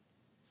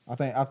 I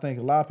think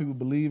a lot of people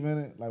believe in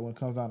it. Like when it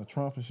comes down to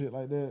Trump and shit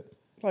like that.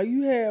 Like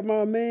you had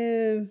my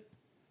man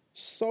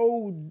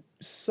so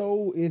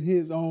in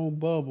his own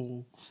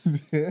bubble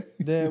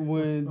that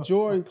when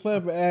Jordan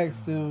Klepper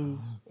asked him,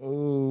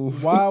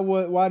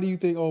 why do you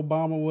think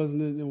Obama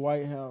wasn't in the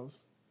White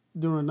House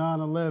during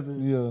 9/11?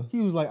 Yeah.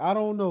 He was like, I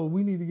don't know.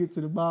 We need to get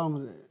to the bottom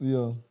of that.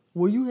 Yeah.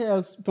 When you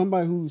have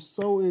somebody who's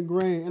so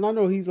ingrained, and I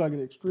know he's like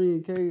an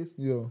extreme case,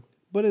 yeah,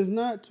 but it's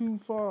not too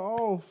far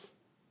off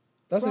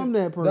from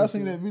that person. I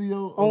seen that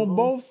video on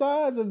both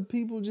sides of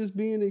people just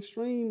being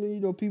extreme, and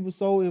you know, people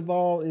so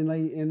involved in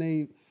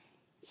they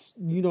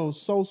you know,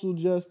 social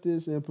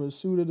justice and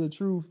pursuit of the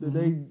truth that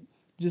they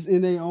just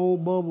in their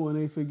own bubble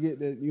and they forget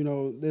that, you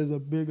know, there's a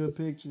bigger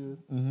picture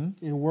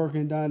and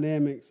working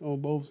dynamics on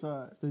both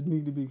sides that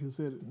need to be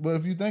considered. But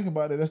if you think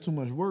about it, that's too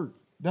much work.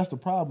 That's the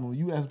problem.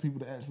 You ask people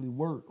to actually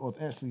work or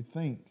to actually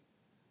think.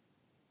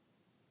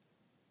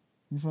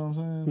 You feel what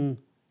I'm saying?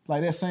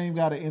 Like that same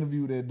guy that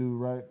interviewed that dude,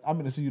 right? I'm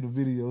gonna see you the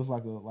video. It's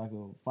like a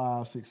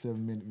 5, 6,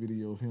 7 minute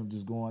video of him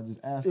just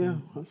asking. Yeah,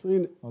 I've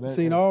seen it. I've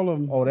seen all of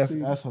them. Oh,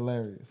 that's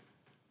hilarious.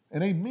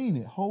 And they mean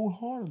it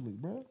wholeheartedly,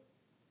 bro.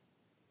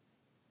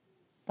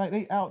 Like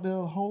they out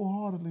there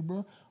wholeheartedly,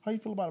 bro. How you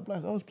feel about the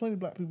blacks? Oh, there's plenty of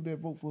black people that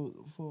vote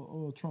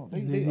for Trump.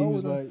 They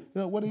always like,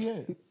 yeah, where they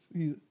at?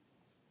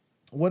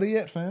 Where they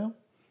at, fam?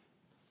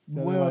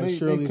 Well, like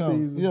they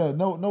come. Yeah,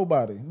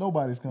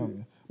 nobody's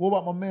coming. What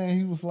about my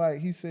man?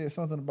 He said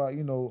something about,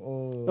 you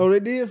know. They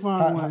did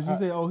find one. She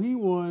said, he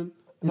won.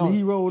 And then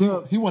he rolled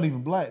up. He wasn't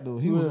even black though.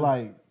 He was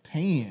like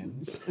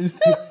tan.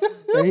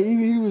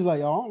 he was like,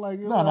 I don't like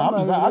it. No,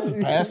 I'm just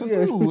passing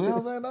through. You know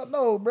what I'm saying?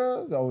 No,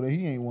 bro. Oh,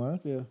 he ain't one.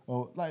 Yeah.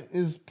 Oh, like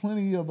it's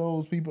plenty of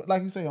those people,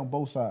 like you say, on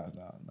both sides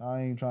now.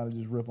 I ain't trying to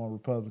just rip on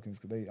Republicans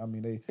because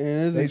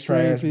they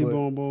trash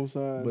people on both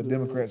sides. But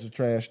Democrats are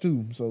trash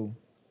too. So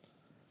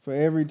for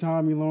every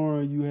Tommy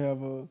Lauren, you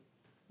have a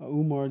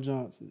Umar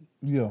Johnson.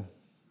 Yeah,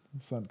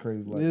 something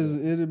crazy like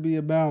that. It'll be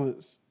a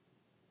balance,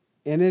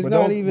 and it's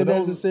not even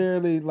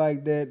necessarily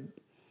like that.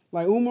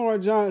 Like Umar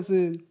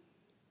Johnson.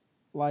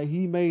 Like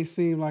he may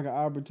seem like an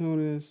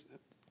opportunist,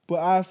 but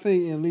I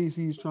think at least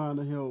he's trying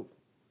to help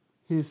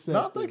his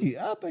sector. No, I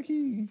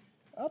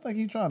think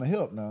he's trying to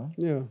help now.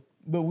 Yeah.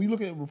 But when you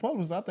look at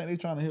Republicans, I think they're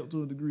trying to help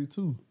to a degree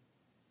too.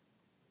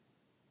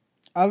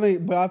 I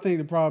think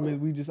the problem is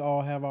we just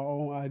all have our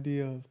own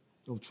idea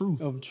of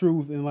truth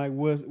and like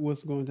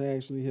what's going to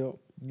actually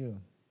help. Yeah.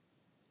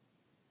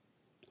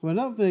 But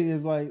another thing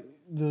is like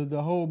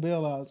the whole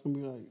bailout is gonna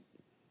be like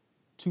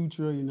 $2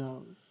 trillion.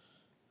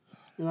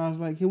 And I was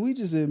like, can we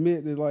just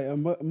admit that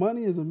like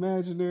money is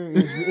imaginary?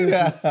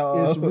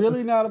 It's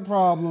really not a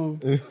problem.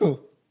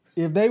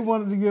 If they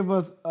wanted to give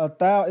us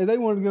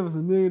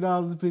 $1 million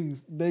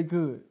apiece, they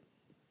could.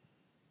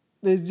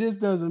 It just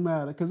doesn't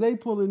matter because they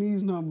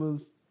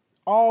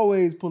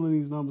always pulling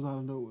these numbers out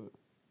of nowhere.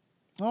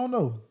 I don't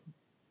know.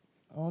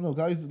 Cause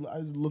I used to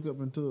look up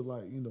into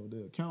like, you know,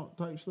 the account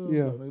type stuff.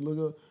 Yeah. Like they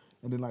look up.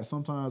 And then like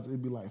sometimes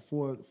it'd be like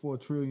 4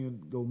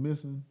 trillion go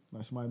missing.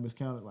 Like somebody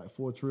miscounted like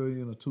 4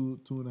 trillion or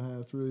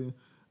 2.5 trillion.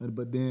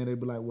 But then they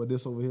be like, well,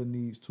 this over here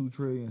needs $2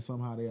 trillion, and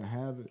somehow they'll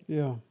have it.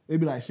 Yeah. It'd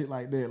be like shit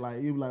like that. Like,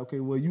 it'd be like, okay,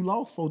 well, you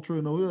lost $4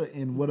 trillion over here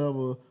in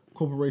whatever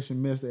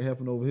corporation mess that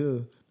happened over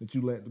here that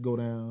you let go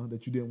down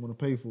that you didn't want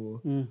to pay for.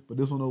 But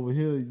this one over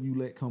here, you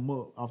let come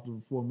up after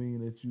 $4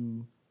 million that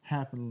you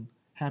happen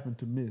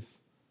to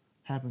misplace.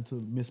 Having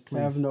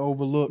to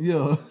overlook.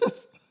 Yeah.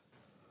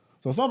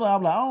 So sometimes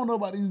I'm like, I don't know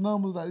about these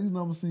numbers. Like, these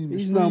numbers seem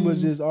These extreme.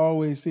 numbers just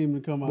always seem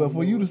to come out. But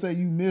for you to say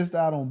you missed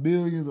out on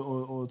billions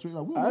or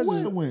like,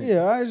 where it went?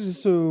 Yeah, I just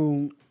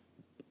assume.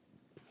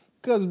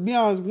 Because to be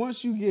honest,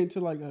 once you get into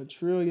like $1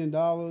 trillion,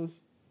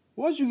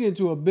 once you get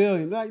to $1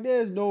 billion, like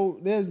there's no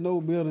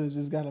building that's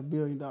just got $1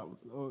 billion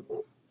or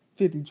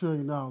 $50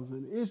 trillion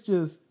in it. It's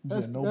just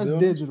that's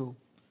digital.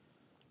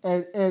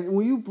 And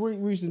when you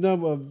reach the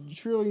number of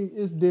trillion,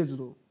 it's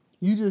digital.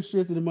 You just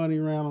shifted the money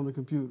around on the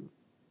computer.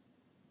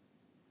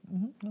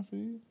 I feel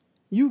you.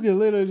 You can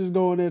literally just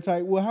go in there and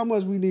type, well, how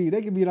much we need?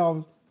 They can be in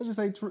office. Let's just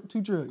say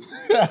 $2 trillion.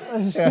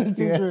 Let's just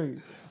say $2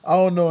 trillion. I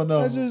don't know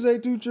enough. Let's just say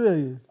 $2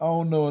 trillion. I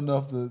don't know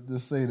enough to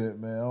say that,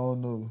 man. I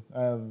don't know.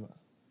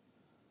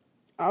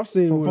 I've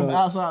seen from the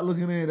outside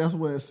looking in, that's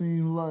what it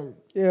seems like.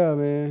 Yeah,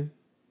 man.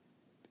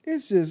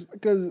 It's just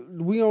because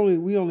we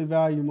only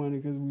value money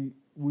because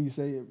we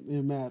say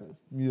it matters.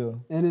 Yeah.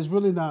 And it's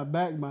really not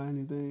backed by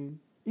anything.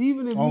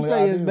 Even if you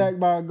say it's backed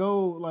by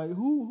gold, like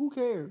who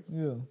cares?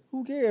 Yeah.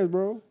 Who cares,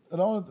 bro?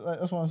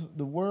 That's why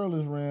the world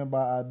is ran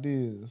by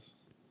ideas,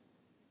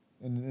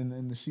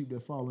 and the sheep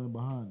that follow in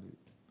behind it.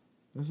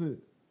 That's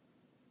it.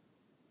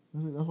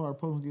 That's why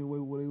Republicans get away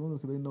with what they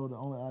want because they know the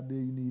only idea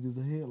you need is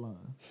a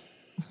headline.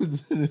 You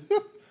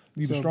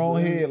need a strong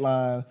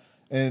headline,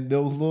 and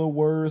those little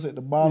words at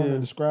the bottom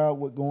that describe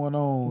what's going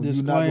on.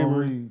 Disclaimer. You're not gonna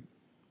read.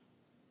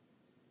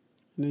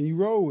 And then you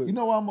roll with it. You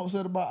know what I'm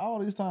upset about? All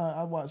this time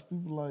I watch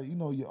people like,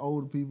 your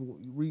older people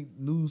read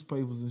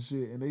newspapers and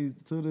shit, and they,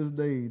 to this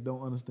day,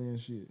 don't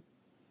understand shit.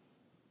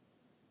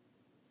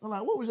 I'm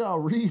like, what was y'all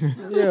reading?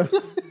 Yeah.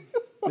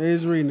 They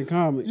just reading the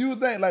comics. You would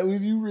think, like,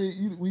 when you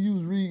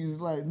was reading,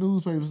 like,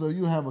 newspapers, so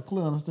you have a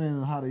clear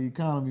understanding of how the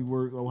economy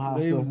works or how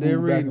stuff moves back and forth. They're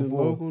reading the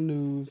local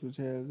news, which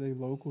has a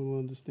local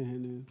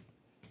understanding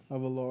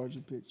of a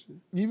larger picture.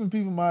 Even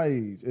people my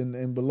age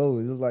and below,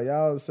 it's like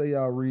y'all say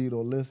y'all read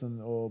or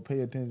listen or pay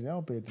attention. Y'all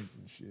don't pay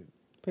attention to shit.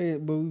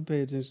 But we pay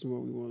attention to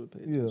what we want to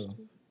pay attention to.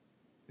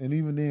 And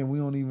even then, we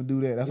don't even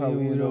do that. That's how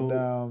we end up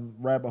down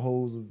rabbit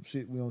holes of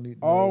shit we don't need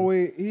to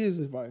always know. Here's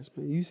advice,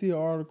 man. You see an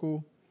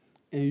article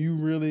and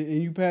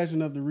you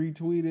passionate enough to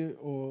retweet it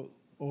or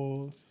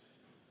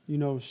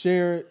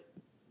share it,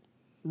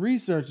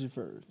 research it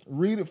first.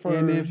 Read it first.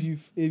 And if you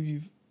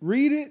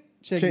read it,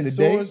 check the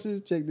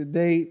sources, check the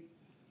date.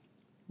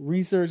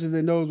 Research if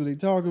they knows what they're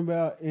talking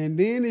about, and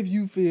then if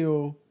you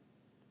feel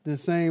the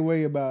same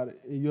way about it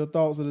and your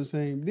thoughts are the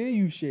same, then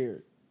you share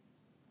it.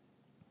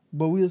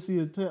 But we'll see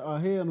a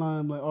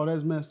headline like, "Oh,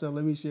 that's messed up.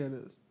 Let me share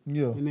this."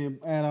 Yeah, and then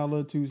add our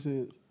little 2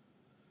 cents.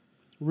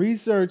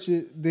 Research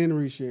it, then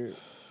reshare it.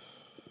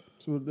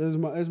 So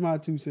that's my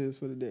 2 cents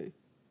for the day.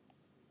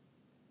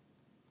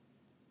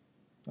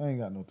 I ain't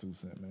got no 2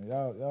 cents, man.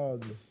 Y'all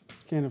just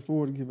can't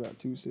afford to give out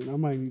 2 cents. I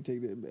might need to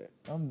take that back.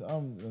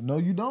 No,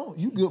 you don't.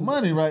 You good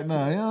money right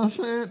now. You know what I'm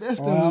saying?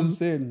 That's I'm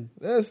sitting.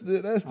 That's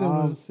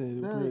stimulus.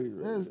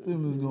 That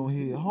stimulus gonna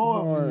hit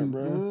hard for you,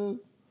 bro.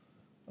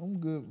 I'm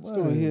good money. It's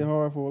gonna hit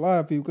hard for a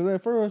lot of people. Because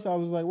at first I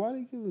was like, why are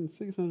they giving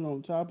 $600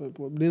 on top of it?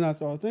 But then I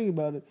started thinking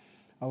about it.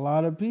 A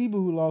lot of people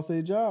who lost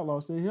their job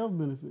lost their health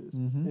benefits,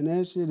 and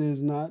that shit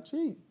is not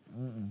cheap.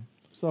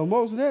 So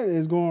most of that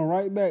is going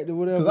right back to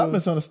whatever. Because I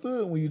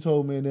misunderstood when you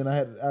told me, and then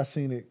I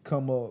seen it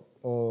come up,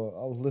 or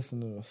I was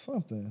listening to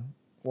something,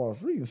 or I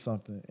was reading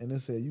something, and it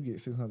said you get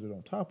 $600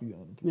 on top of your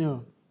unemployment. Yeah,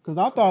 because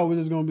I thought it was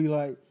just gonna be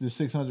like just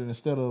 $600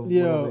 instead of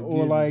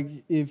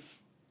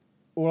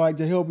or like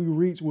to help you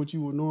reach what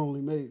you would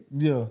normally make.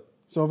 Yeah.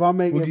 So if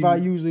I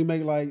usually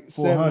make like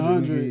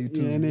 $700,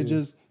 and then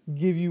just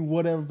give you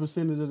whatever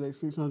percentage of that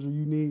 $600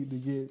 you need to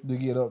get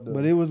up there.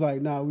 But it was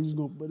like, nah, we just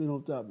gonna put it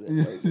on top of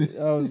that.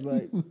 I was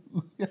like,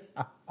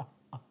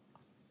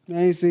 I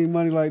ain't seen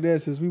money like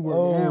that since we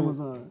worked at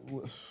Amazon.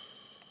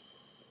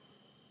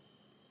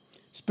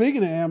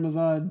 Speaking of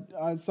Amazon,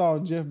 I saw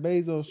Jeff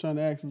Bezos trying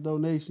to ask for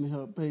donation to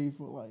help pay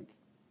for like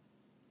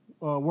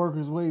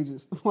workers'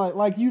 wages.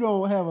 like you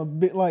don't have a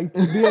bit like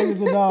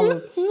billions of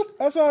dollars.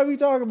 That's what we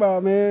talk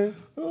about, man.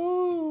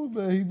 Oh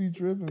man, he be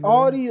tripping. Man.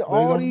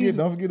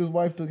 Don't forget his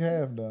wife took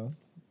half down.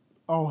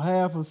 Oh,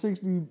 half of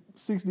 60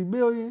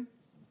 billion?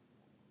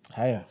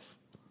 Half.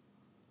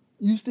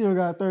 You still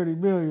got 30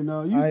 billion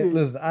though.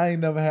 Listen, I ain't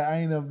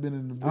never been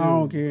in the business. I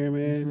don't care,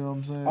 man. You know what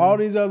I'm saying? All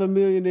these other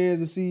millionaires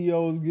and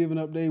CEOs giving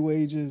up their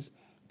wages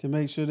to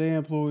make sure their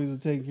employees are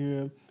taken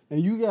care of.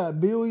 And you got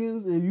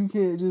billions and you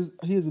can't just,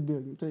 here's $1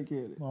 billion, take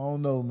care of it. I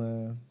don't know,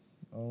 man.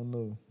 I don't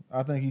know.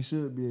 I think he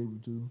should be able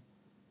to.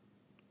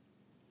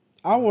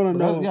 I want to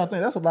know. I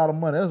think that's a lot of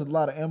money. That's a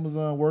lot of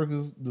Amazon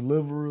workers,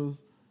 deliverers,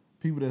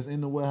 people that's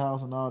in the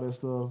warehouse and all that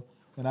stuff.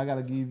 And I got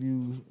to give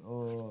you,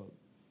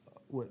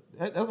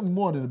 that's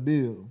more than a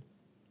bill.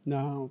 No,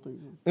 I don't think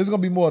so. It's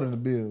gonna be more than the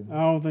bill.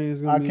 I don't think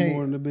it's gonna be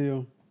more than the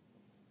bill.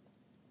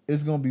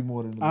 It's gonna be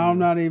more than the bill. I'm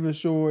not even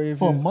sure if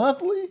for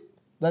monthly,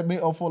 that mean,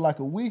 or for like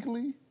a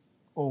weekly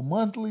or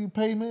monthly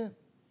payment.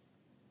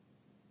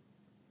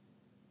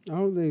 I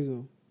don't think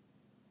so.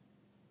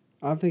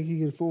 I think he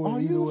can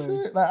afford it either way.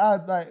 Serious?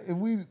 Like if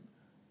we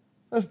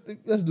let's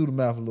do the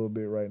math a little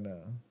bit right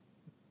now.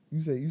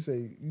 You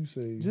say.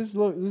 Just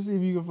look. Let's see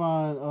if you can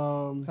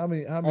find how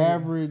many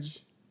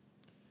average.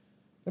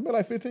 They made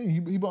like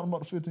 15. He bought them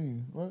up to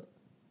 15, right?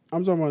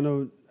 I'm talking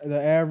about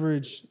the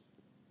average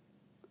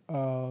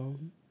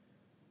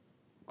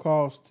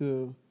cost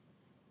to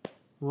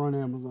run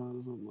Amazon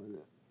or something like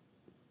that.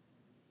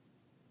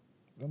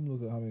 I'm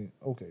looking at how many.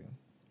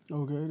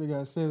 Okay, they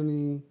got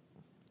 70.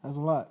 That's a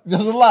lot.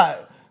 That's a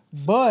lot.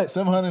 But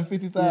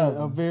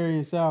 750,000 of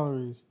varying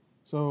salaries.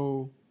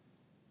 So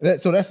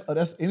that's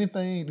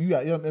anything you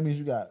got. That means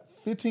you got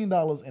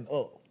 $15 and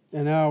up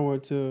an hour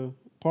to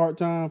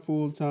part-time,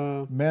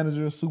 full-time,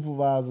 manager,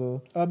 supervisor.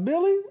 A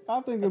Billy?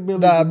 I think a Billy.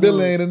 Nah,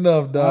 Billy ain't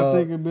enough, dog. I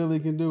think a Billy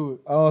can do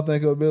it. I don't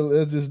think a Billy.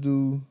 Let's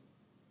do.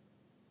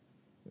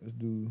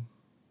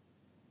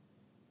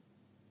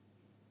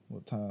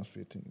 What times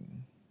 15?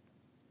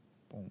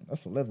 Boom.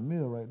 That's 11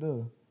 mil right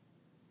there.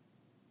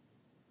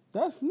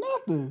 That's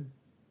nothing.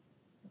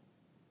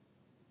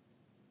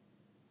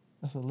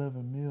 That's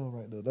 11 mil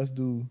right there. Let's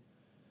do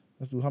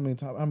how many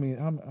times?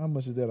 How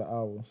much is that an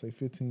hour? Say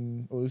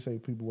 15. Or let's say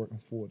people working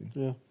 40.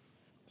 Yeah.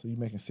 So you're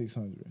making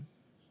 600.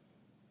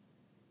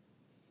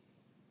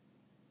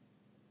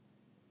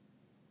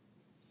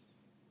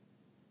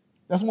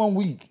 That's 1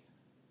 week,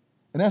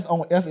 and that's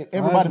if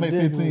everybody make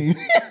 15.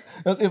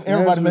 That's if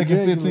everybody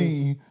making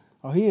 15.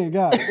 Oh, he ain't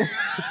got it.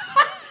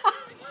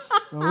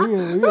 Oh, he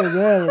ain't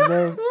got it,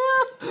 bro.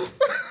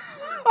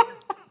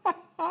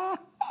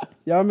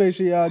 Y'all make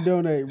sure y'all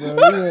donate, bro.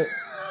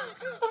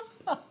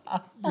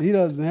 He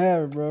doesn't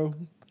have it, bro.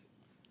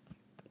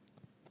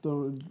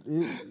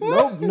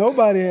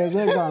 Nobody has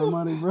that kind of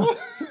money, bro.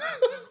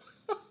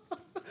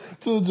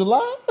 Till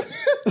July?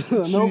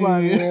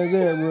 Nobody has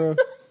that, bro.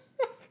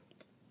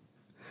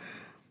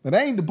 That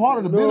ain't the part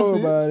of the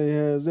benefits. Nobody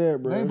has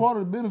that, bro. That ain't part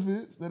of the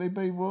benefits that they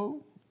pay for.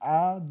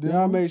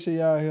 Y'all make sure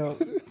y'all help.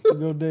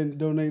 Go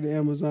donate to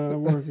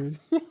Amazon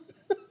workers.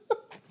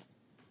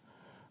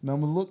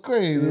 Numbers look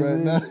crazy right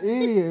now.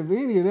 If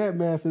any of that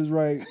math is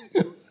right,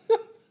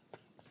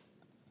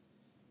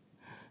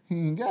 he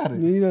ain't got it.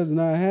 He does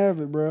not have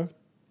it, bro.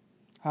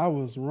 I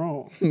was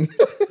wrong. That's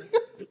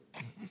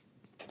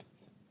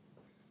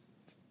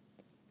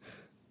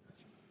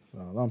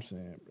all I'm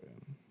saying, bro.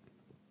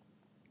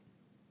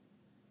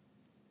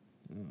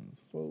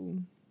 It's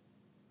full.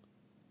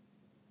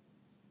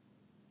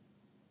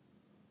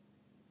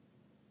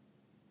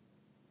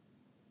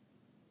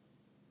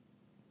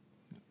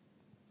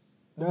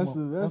 That's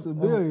a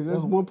billion. That's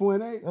 1.8.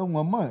 That's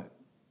 1 month.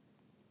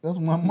 That's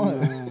 1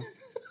 month.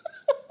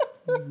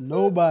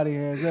 Nobody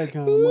has that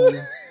kind of money.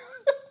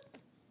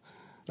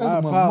 I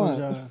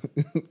apologize.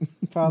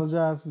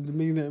 Apologize for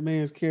demeaning that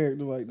man's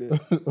character like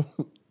that.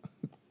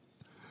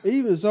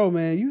 Even so,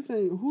 man,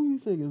 who you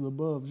think is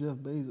above Jeff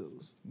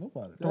Bezos?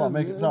 Nobody. Talking about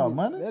making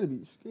money? That'd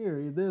be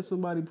scary. If there's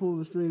somebody pulling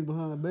the strings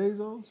behind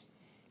Bezos.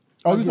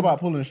 Oh, you talking about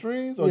pulling the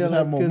strings or just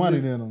having more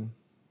money than them?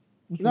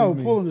 No,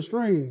 pulling the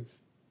strings.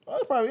 Oh,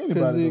 that's probably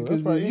anybody.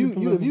 Because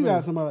if you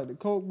got somebody like the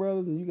Koch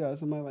brothers and you got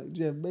somebody like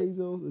Jeff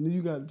Bezos and then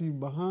you got the people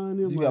behind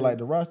them. You got like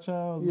the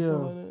Rothschilds and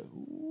stuff like that.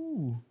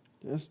 Ooh.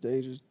 That's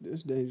dangerous.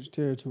 That's dangerous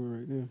territory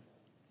right there.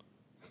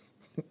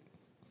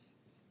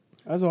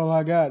 That's all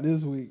I got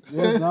this week.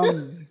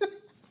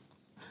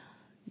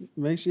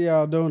 Make sure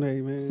y'all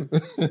donate, man.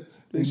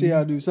 Make sure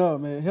y'all do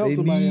something, man. Help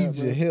somebody out.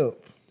 They need your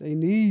help. They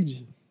need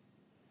you.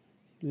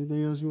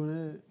 Anything else you want to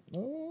add?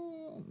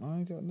 I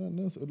ain't got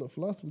nothing else. A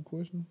philosophy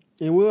question.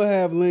 And we'll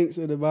have links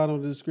at the bottom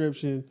of the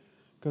description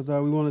because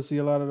we want to see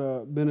a lot of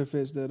the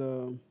benefits that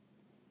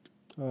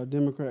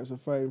Democrats are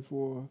fighting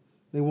for.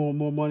 They want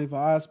more money for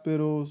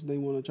hospitals. They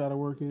want to try to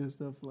work in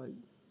stuff like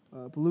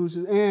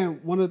pollution.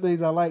 And one of the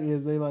things I like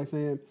is they like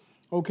saying,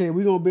 okay,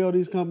 we're going to bail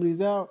these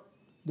companies out.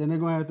 Then they're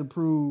going to have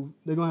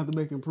to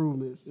make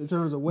improvements in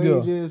terms of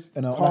wages,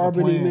 and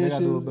carbon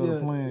emissions.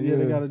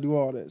 They got to do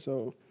all that.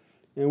 So,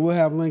 and we'll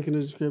have a link in the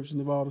description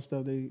of all the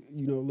stuff they,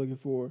 looking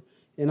for.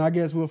 And I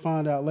guess we'll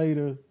find out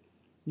later,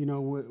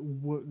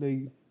 what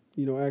they,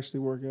 actually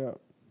work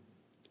out.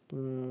 But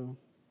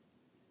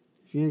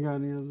if you ain't got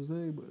anything else to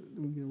say, but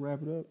we can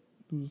wrap it up.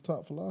 Do the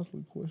top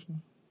philosophy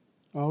question.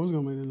 Oh, I was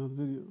going to make another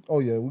video. Oh,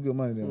 yeah, we good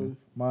money then.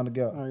 Mind the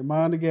gap. All right,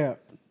 mind the gap.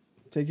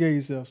 Take care of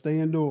yourself. Stay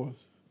indoors.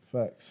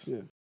 Facts.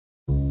 Yeah.